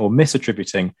attributing or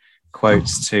misattributing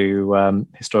quotes to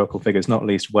historical figures, not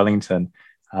least Wellington,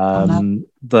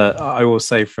 that I will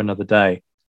save for another day.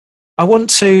 I want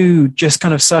to just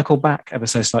kind of circle back ever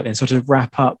so slightly and sort of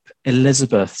wrap up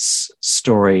Elizabeth's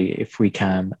story, if we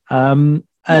can,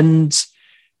 and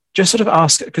just sort of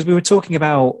ask, because we were talking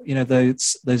about,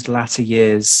 those latter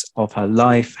years of her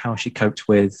life, how she coped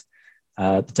with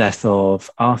the death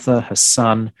of Arthur, her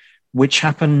son, which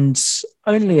happened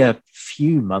only a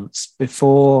few months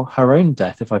before her own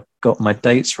death, if I've got my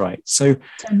dates right. So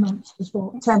 10 months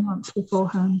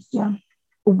beforehand, yeah.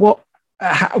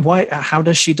 How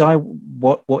does she die?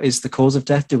 What is the cause of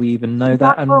death? Do we even know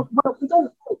that? Well, we don't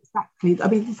know exactly. I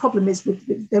mean, the problem is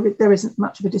there isn't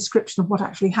much of a description of what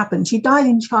actually happened. She died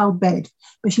in childbed,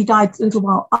 but she died a little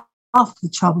while after the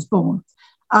child was born,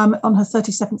 on her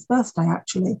 37th birthday,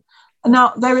 actually.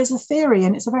 Now, there is a theory,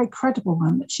 and it's a very credible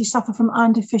one, that she suffered from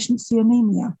iron deficiency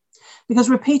anemia, because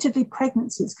repeatedly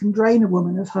pregnancies can drain a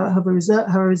woman of her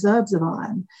reserves of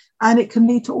iron, and it can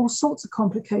lead to all sorts of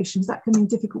complications. That can mean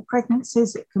difficult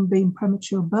pregnancies, it can mean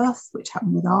premature birth, which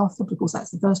happened with Arthur, but of course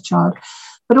that's the first child,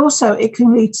 but also it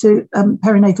can lead to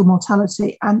perinatal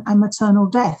mortality and maternal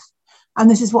death. And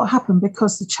this is what happened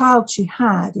because the child she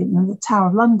had in the Tower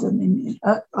of London,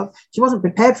 she wasn't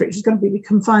prepared for it. She was going to be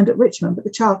confined at Richmond, but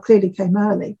the child clearly came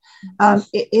early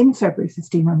in February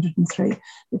 1503.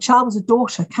 The child was a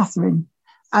daughter, Catherine,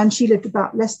 and she lived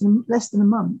about less than a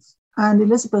month. And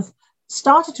Elizabeth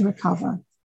started to recover,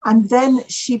 and then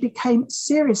she became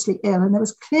seriously ill. And there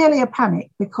was clearly a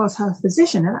panic because her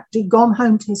physician had actually gone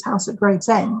home to his house at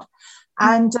Gravesend.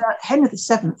 And Henry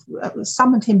VII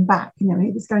summoned him back. He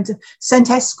was going to send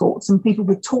escorts and people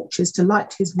with torches to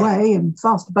light his way and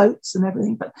fast boats and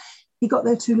everything. But he got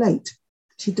there too late.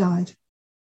 She died.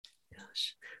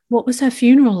 Gosh. What was her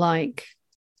funeral like?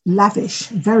 Lavish,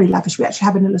 very lavish. We actually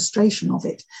have an illustration of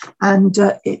it. And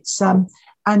it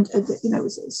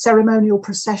was a ceremonial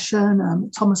procession.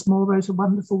 Thomas More wrote a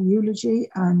wonderful eulogy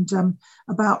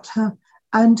about her.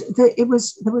 And there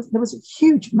was a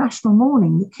huge national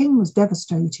mourning. The king was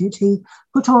devastated. He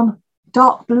put on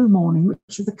dark blue mourning,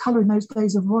 which was the colour in those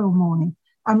days of royal mourning,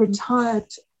 and retired,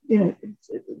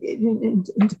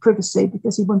 into privacy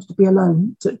because he wanted to be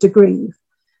alone to grieve.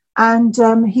 And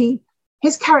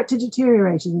his character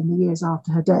deteriorated in the years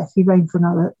after her death. He reigned for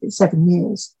another 7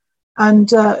 years, and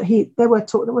there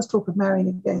was talk of marrying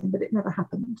again, but it never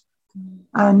happened.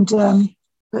 And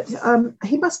but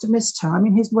he must have missed her. I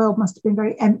mean, his world must have been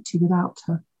very empty without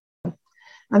her.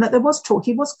 And that there was talk,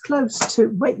 he was close to,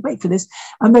 wait for this,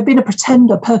 and there'd been a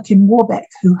pretender, Perkin Warbeck,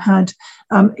 who had,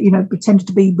 pretended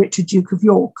to be Richard, Duke of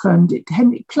York, and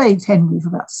played Henry for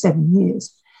about 7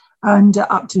 years, and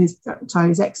up to his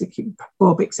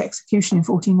Warbeck's execution in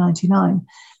 1499.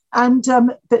 And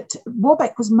but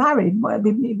Warbeck was married.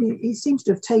 He seems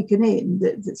to have taken in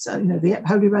the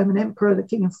Holy Roman Emperor, the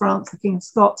King of France, the King of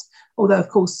Scots, although, of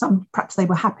course, perhaps they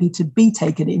were happy to be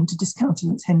taken in to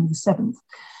discountenance Henry VII.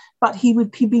 But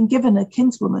he'd been given a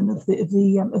kinswoman of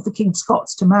the King of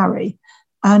Scots to marry.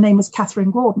 Her name was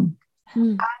Catherine Gordon.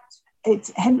 And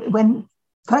when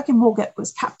Perkin Warbeck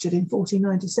was captured in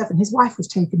 1497, his wife was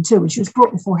taken too, and she was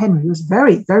brought before Henry, who was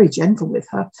very, very gentle with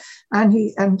her.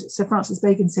 And Sir Francis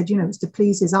Bacon said, it's to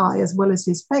please his eye as well as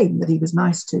his fame that he was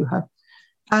nice to her.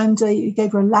 And he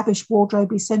gave her a lavish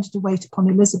wardrobe. He sent her to wait upon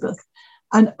Elizabeth.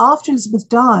 And after Elizabeth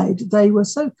died, they were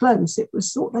so close, it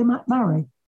was thought they might marry,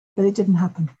 but it didn't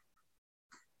happen.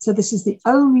 So this is the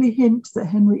only hint that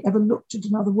Henry ever looked at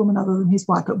another woman other than his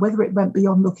wife, but whether it went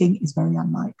beyond looking is very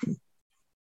unlikely.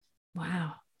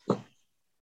 Wow.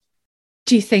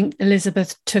 Do you think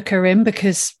Elizabeth took her in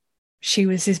because she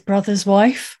was his brother's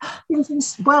wife?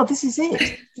 Well, this is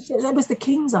it. That was the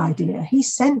king's idea. He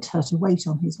sent her to wait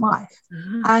on his wife,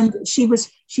 and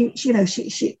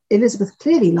Elizabeth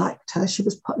clearly liked her.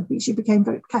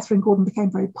 Catherine Gordon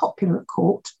became very popular at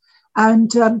court,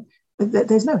 and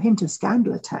there's no hint of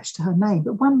scandal attached to her name.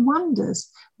 But one wonders.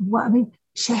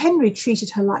 Henry treated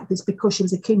her like this because she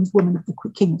was a king's woman of the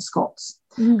King of Scots,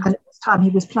 and at this time he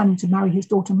was planning to marry his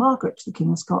daughter Margaret to the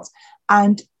King of Scots,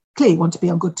 and clearly wanted to be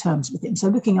on good terms with him. So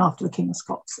looking after the King of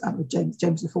Scots, James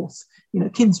IV's,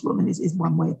 kinswoman is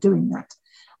one way of doing that.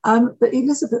 But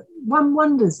Elizabeth, one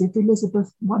wonders if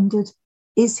Elizabeth wondered,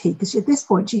 is he? Because at this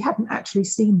point she hadn't actually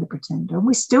seen the pretender, and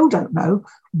we still don't know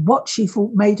what she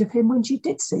thought made of him when she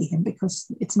did see him, because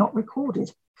it's not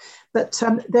recorded. But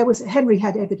Henry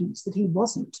had evidence that he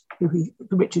wasn't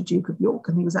Richard, Duke of York,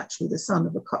 and he was actually the son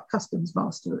of a customs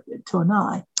master at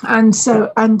Tournai. And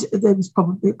there was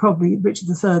probably Richard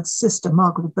III's sister,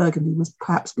 Margaret of Burgundy, was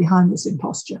perhaps behind this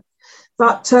imposture.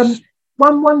 But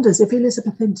one wonders if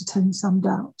Elizabeth entertained some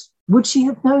doubt. Would she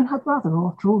have known her brother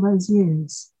after all those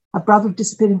years? Her brother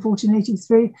disappeared in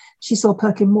 1483. She saw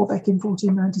Perkin Warbeck in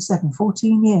 1497,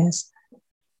 14 years.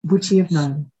 Would she have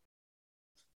known?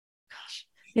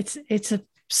 It's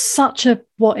such a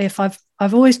what if. I've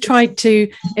always tried to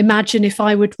imagine if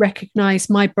I would recognise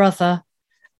my brother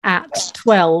at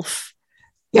 12,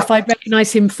 if I'd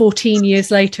recognise him 14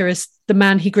 years later as the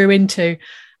man he grew into.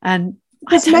 And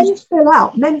because men fill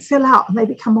out and they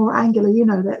become more angular,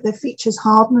 their features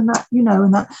harden and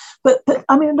that, But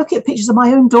I mean, look at pictures of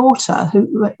my own daughter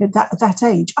who at that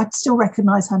age, I'd still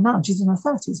recognise her now. She's in her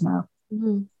 30s now.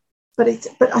 Mm-hmm.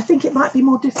 But I think it might be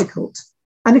more difficult.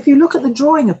 And if you look at the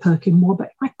drawing of Perkin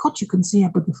Warbeck, my God, you can see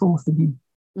Edward IV in him.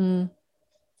 Mm.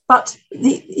 But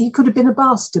he could have been a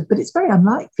bastard, but it's very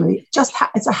unlikely.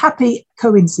 It's a happy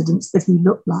coincidence that he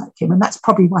looked like him, and that's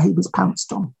probably why he was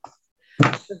pounced on.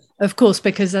 Of course,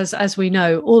 because as we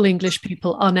know, all English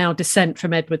people are now descent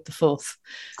from Edward IV.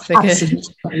 Because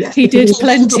yes, he did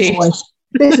plenty.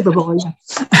 Bit of a boy,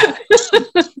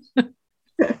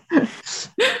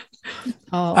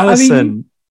 Alison,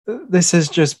 this has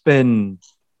just been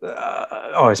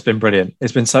it's been brilliant.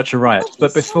 It's been such a riot.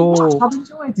 But before I've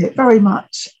enjoyed it very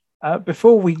much.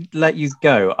 Before we let you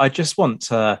go, I just want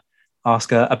to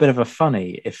ask a bit of a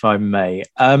funny, if I may.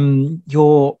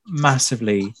 You're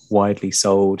massively widely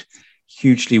sold,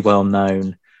 hugely well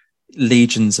known,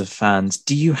 legions of fans.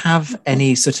 Do you have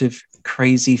any sort of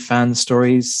crazy fan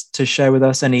stories to share with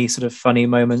us? Any sort of funny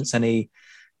moments? Any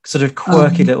sort of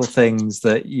quirky little things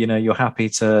that you're happy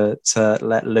to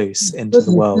let loose into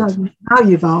the world? No, now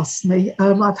you've asked me.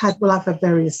 I've had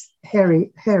various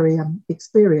hairy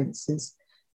experiences.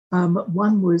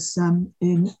 One was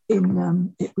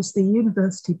it was the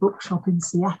University Bookshop in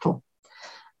Seattle,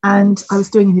 and I was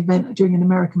doing an event during an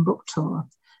American book tour,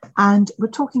 and we're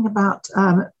talking about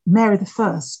Mary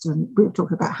I, and we were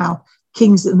talking about how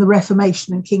kings and the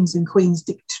Reformation and kings and queens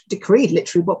decreed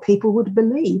literally what people would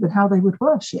believe and how they would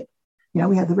worship.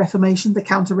 We had the Reformation, the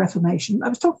Counter-Reformation. I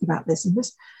was talking about this, and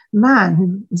this man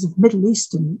who was of Middle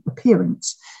Eastern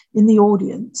appearance in the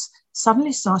audience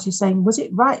suddenly started saying, was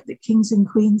it right that kings and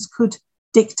queens could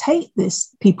dictate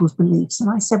this people's beliefs? And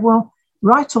I said, well,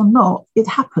 right or not, it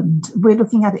happened. We're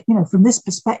looking at it, from this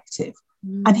perspective.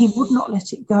 And he would not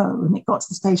let it go. And it got to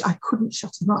the stage I couldn't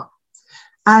shut him up.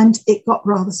 And it got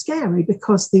rather scary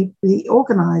because the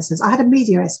organisers, I had a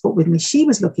media escort with me. She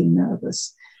was looking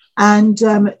nervous. And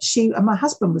my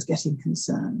husband was getting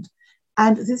concerned.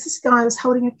 And this guy was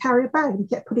holding a carrier bag and he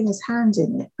kept putting his hand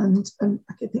in it. And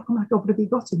I could think, oh my God, what have he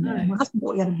got in there? No. My husband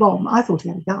thought he had a bomb. I thought he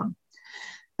had a gun.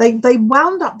 They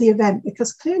wound up the event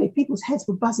because clearly people's heads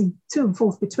were buzzing to and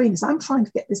forth between us. I'm trying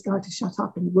to get this guy to shut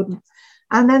up and he wouldn't.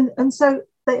 So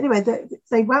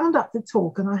they wound up the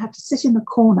talk and I had to sit in the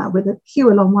corner with a queue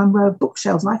along one row of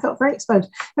bookshelves and I felt very exposed.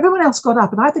 Everyone else got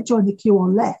up and either joined the queue or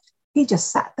left. He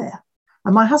just sat there.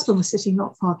 And my husband was sitting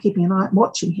not far, keeping an eye,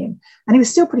 watching him. And he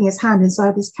was still putting his hand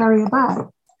inside his carrier bag.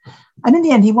 And in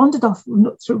the end, he wandered off and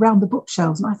looked around the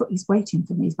bookshelves. And I thought, he's waiting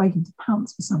for me. He's waiting to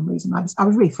pounce for some reason. I was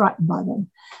really frightened by them.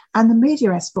 And the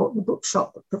media escort, the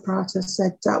bookshop proprietor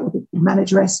said, or the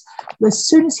manageress, as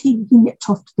soon as he nipped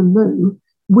off to the loo,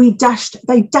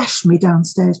 they dashed me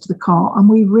downstairs to the car and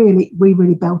we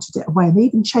really belted it away. And they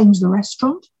even changed the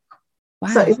restaurant. Wow.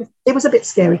 So it was a bit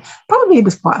scary. Probably it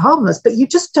was quite harmless, but you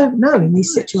just don't know in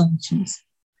these situations.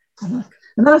 And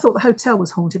then I thought the hotel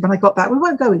was haunted when I got back. We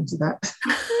won't go into that.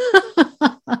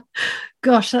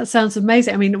 Gosh, that sounds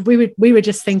amazing. I mean, we were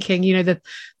just thinking,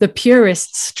 the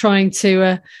purists trying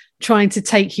to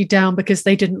take you down because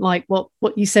they didn't like what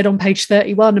you said on page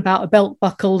 31 about a belt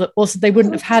buckle that they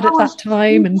wouldn't have had at that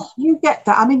time. And you get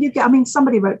that. I mean,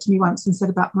 somebody wrote to me once and said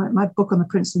about my book on the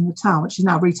Prince in the Tower, which is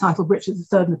now retitled Richard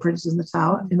III and the Prince in the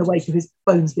Tower, in the wake of his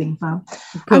bones being found.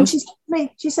 And she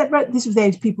said, this was the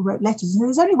age people wrote letters, and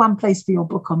there's only one place for your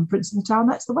book on the Prince in the Tower, and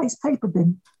that's the waste paper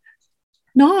bin.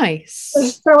 Nice.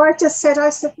 So I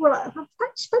said, well, I'm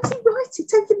actually writing,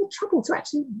 taking the trouble to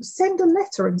actually send a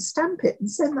letter and stamp it and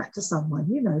send that to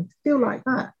someone, feel like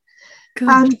that. Good.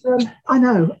 And I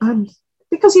know,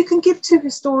 because you can give two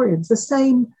historians the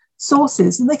same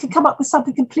sources and they can come up with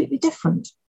something completely different.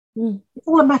 It's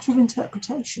all a matter of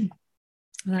interpretation.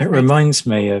 It reminds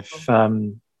me of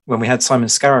when we had Simon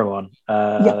Scarrow on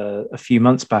a few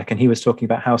months back, and he was talking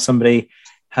about how somebody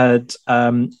had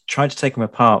tried to take him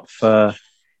apart for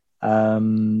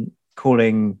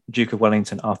calling Duke of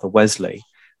Wellington Arthur Wesley,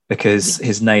 because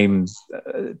his name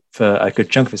for a good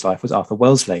chunk of his life was Arthur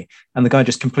Wellesley. And the guy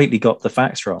just completely got the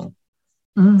facts wrong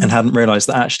and hadn't realised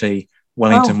that actually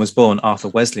Wellington was born Arthur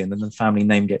Wesley, and then the family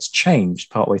name gets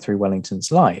changed partway through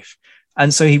Wellington's life.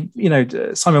 And so he,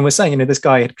 Simon was saying, this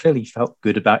guy had clearly felt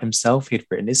good about himself. He'd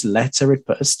written his letter, he'd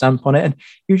put a stamp on it. And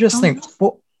you just think,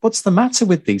 what's the matter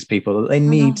with these people that they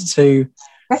need to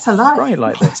write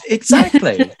like this?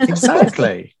 Exactly.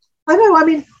 I know. I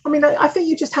mean, I think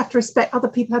you just have to respect other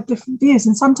people have different views.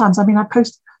 And sometimes, I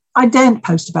daren't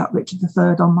post about Richard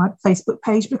III on my Facebook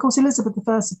page because Elizabeth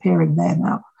I is appearing there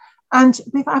now. And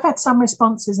I've had some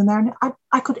responses in there, and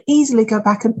I could easily go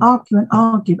back and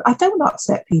argue. But I don't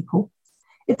upset people.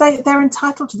 If they're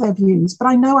entitled to their views, but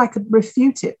I know I could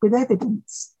refute it with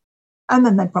evidence. And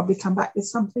then they'd probably come back with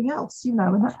something else,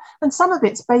 and some of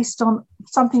it's based on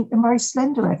something, very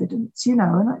slender evidence, and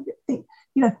I think,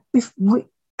 if we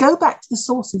go back to the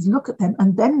sources, look at them,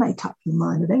 and then make up your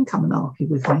mind, and then come and argue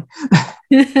with me.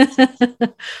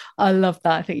 I love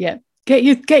that. I think,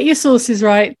 get your sources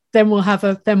right, then we'll have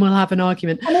an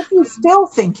argument. And if you still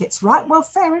think it's right, well,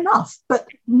 fair enough, but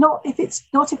not if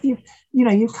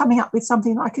you're coming up with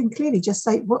something that I can clearly just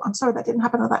say, well, I'm sorry, that didn't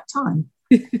happen at that time.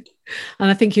 And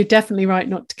I think you're definitely right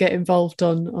not to get involved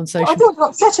on social media. I don't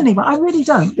upset anyone. I really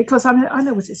don't, because I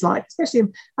know what it's like. Especially,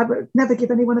 I would never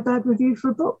give anyone a bad review for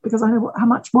a book because I know how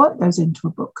much work goes into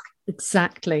a book.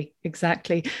 Exactly.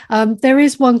 There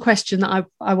is one question that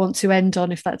I want to end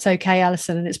on, if that's okay,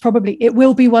 Alison, and it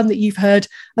will be one that you've heard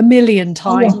a million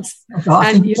times,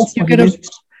 and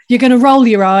you're going to roll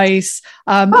your eyes.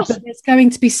 But there's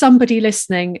going to be somebody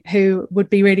listening who would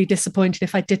be really disappointed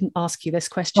if I didn't ask you this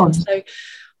question. So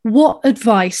what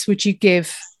advice would you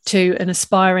give to an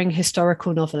aspiring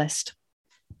historical novelist?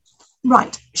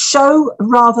 Right. Show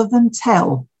rather than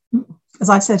tell, as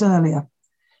I said earlier.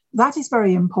 That is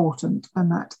very important,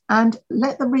 and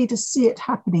let the reader see it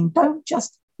happening. Don't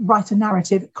just write a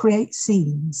narrative, create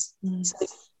scenes so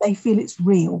they feel it's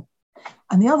real.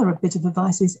 And the other bit of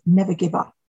advice is never give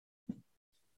up.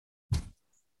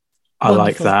 I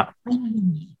like that.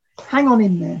 Hang on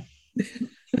in there.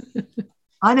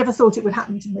 I never thought it would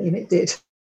happen to me, and it did.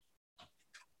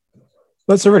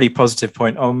 That's a really positive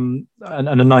point and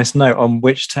a nice note on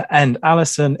which to end.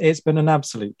 Alison, it's been an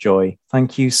absolute joy.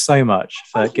 Thank you so much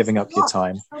for giving up your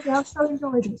time. I've so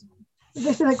enjoyed it.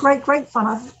 It's been a great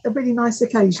fun. A really nice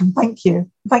occasion. Thank you.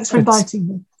 Thanks for inviting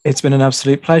me. It's been an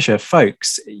absolute pleasure.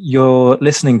 Folks, you're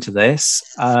listening to this.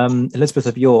 Elizabeth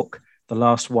of York, The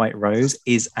Last White Rose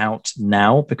is out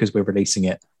now because we're releasing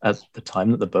it at the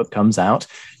time that the book comes out.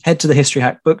 Head to the History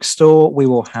Hack bookstore. We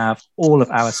will have all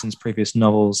of Alison's previous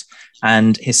novels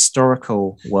and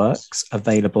historical works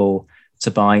available to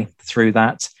buy through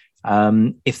that.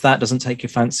 If that doesn't take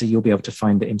your fancy, you'll be able to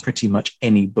find it in pretty much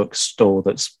any bookstore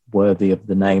that's worthy of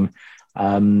the name.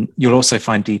 You'll also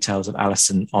find details of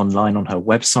Alison online on her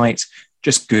website.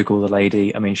 Just Google the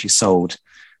lady. I mean, she sold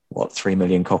 3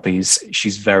 million copies.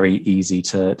 She's very easy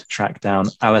to track down.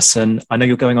 Alison, I know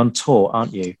you're going on tour,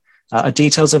 aren't you? Are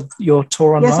details of your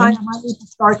tour online? Yes, I am. I need to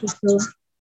start a tour.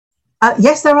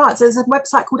 Yes, there are. So there's a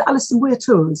website called Alison Weir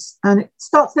Tours, and it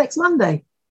starts next Monday.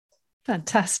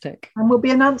 Fantastic. And we'll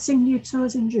be announcing new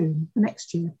tours in June for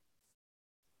next year.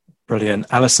 Brilliant.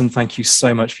 Alison, thank you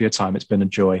so much for your time. It's been a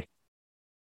joy.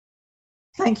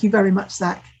 Thank you very much,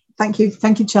 Zach. Thank you.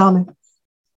 Thank you, Charlie.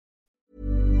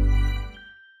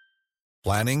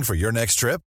 Planning for your next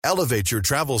trip? Elevate your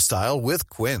travel style with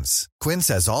Quince. Quince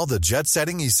has all the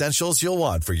jet-setting essentials you'll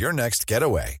want for your next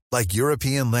getaway, like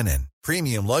European linen,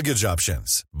 premium luggage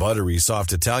options, buttery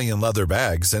soft Italian leather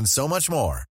bags, and so much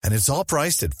more. And it's all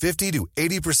priced at 50 to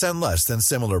 80% less than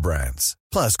similar brands.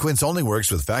 Plus, Quince only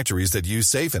works with factories that use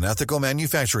safe and ethical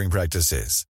manufacturing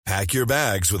practices. Pack your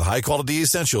bags with high-quality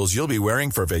essentials you'll be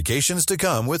wearing for vacations to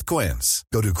come with Quince.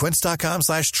 Go to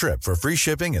quince.com/trip for free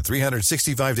shipping and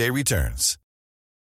 365-day returns.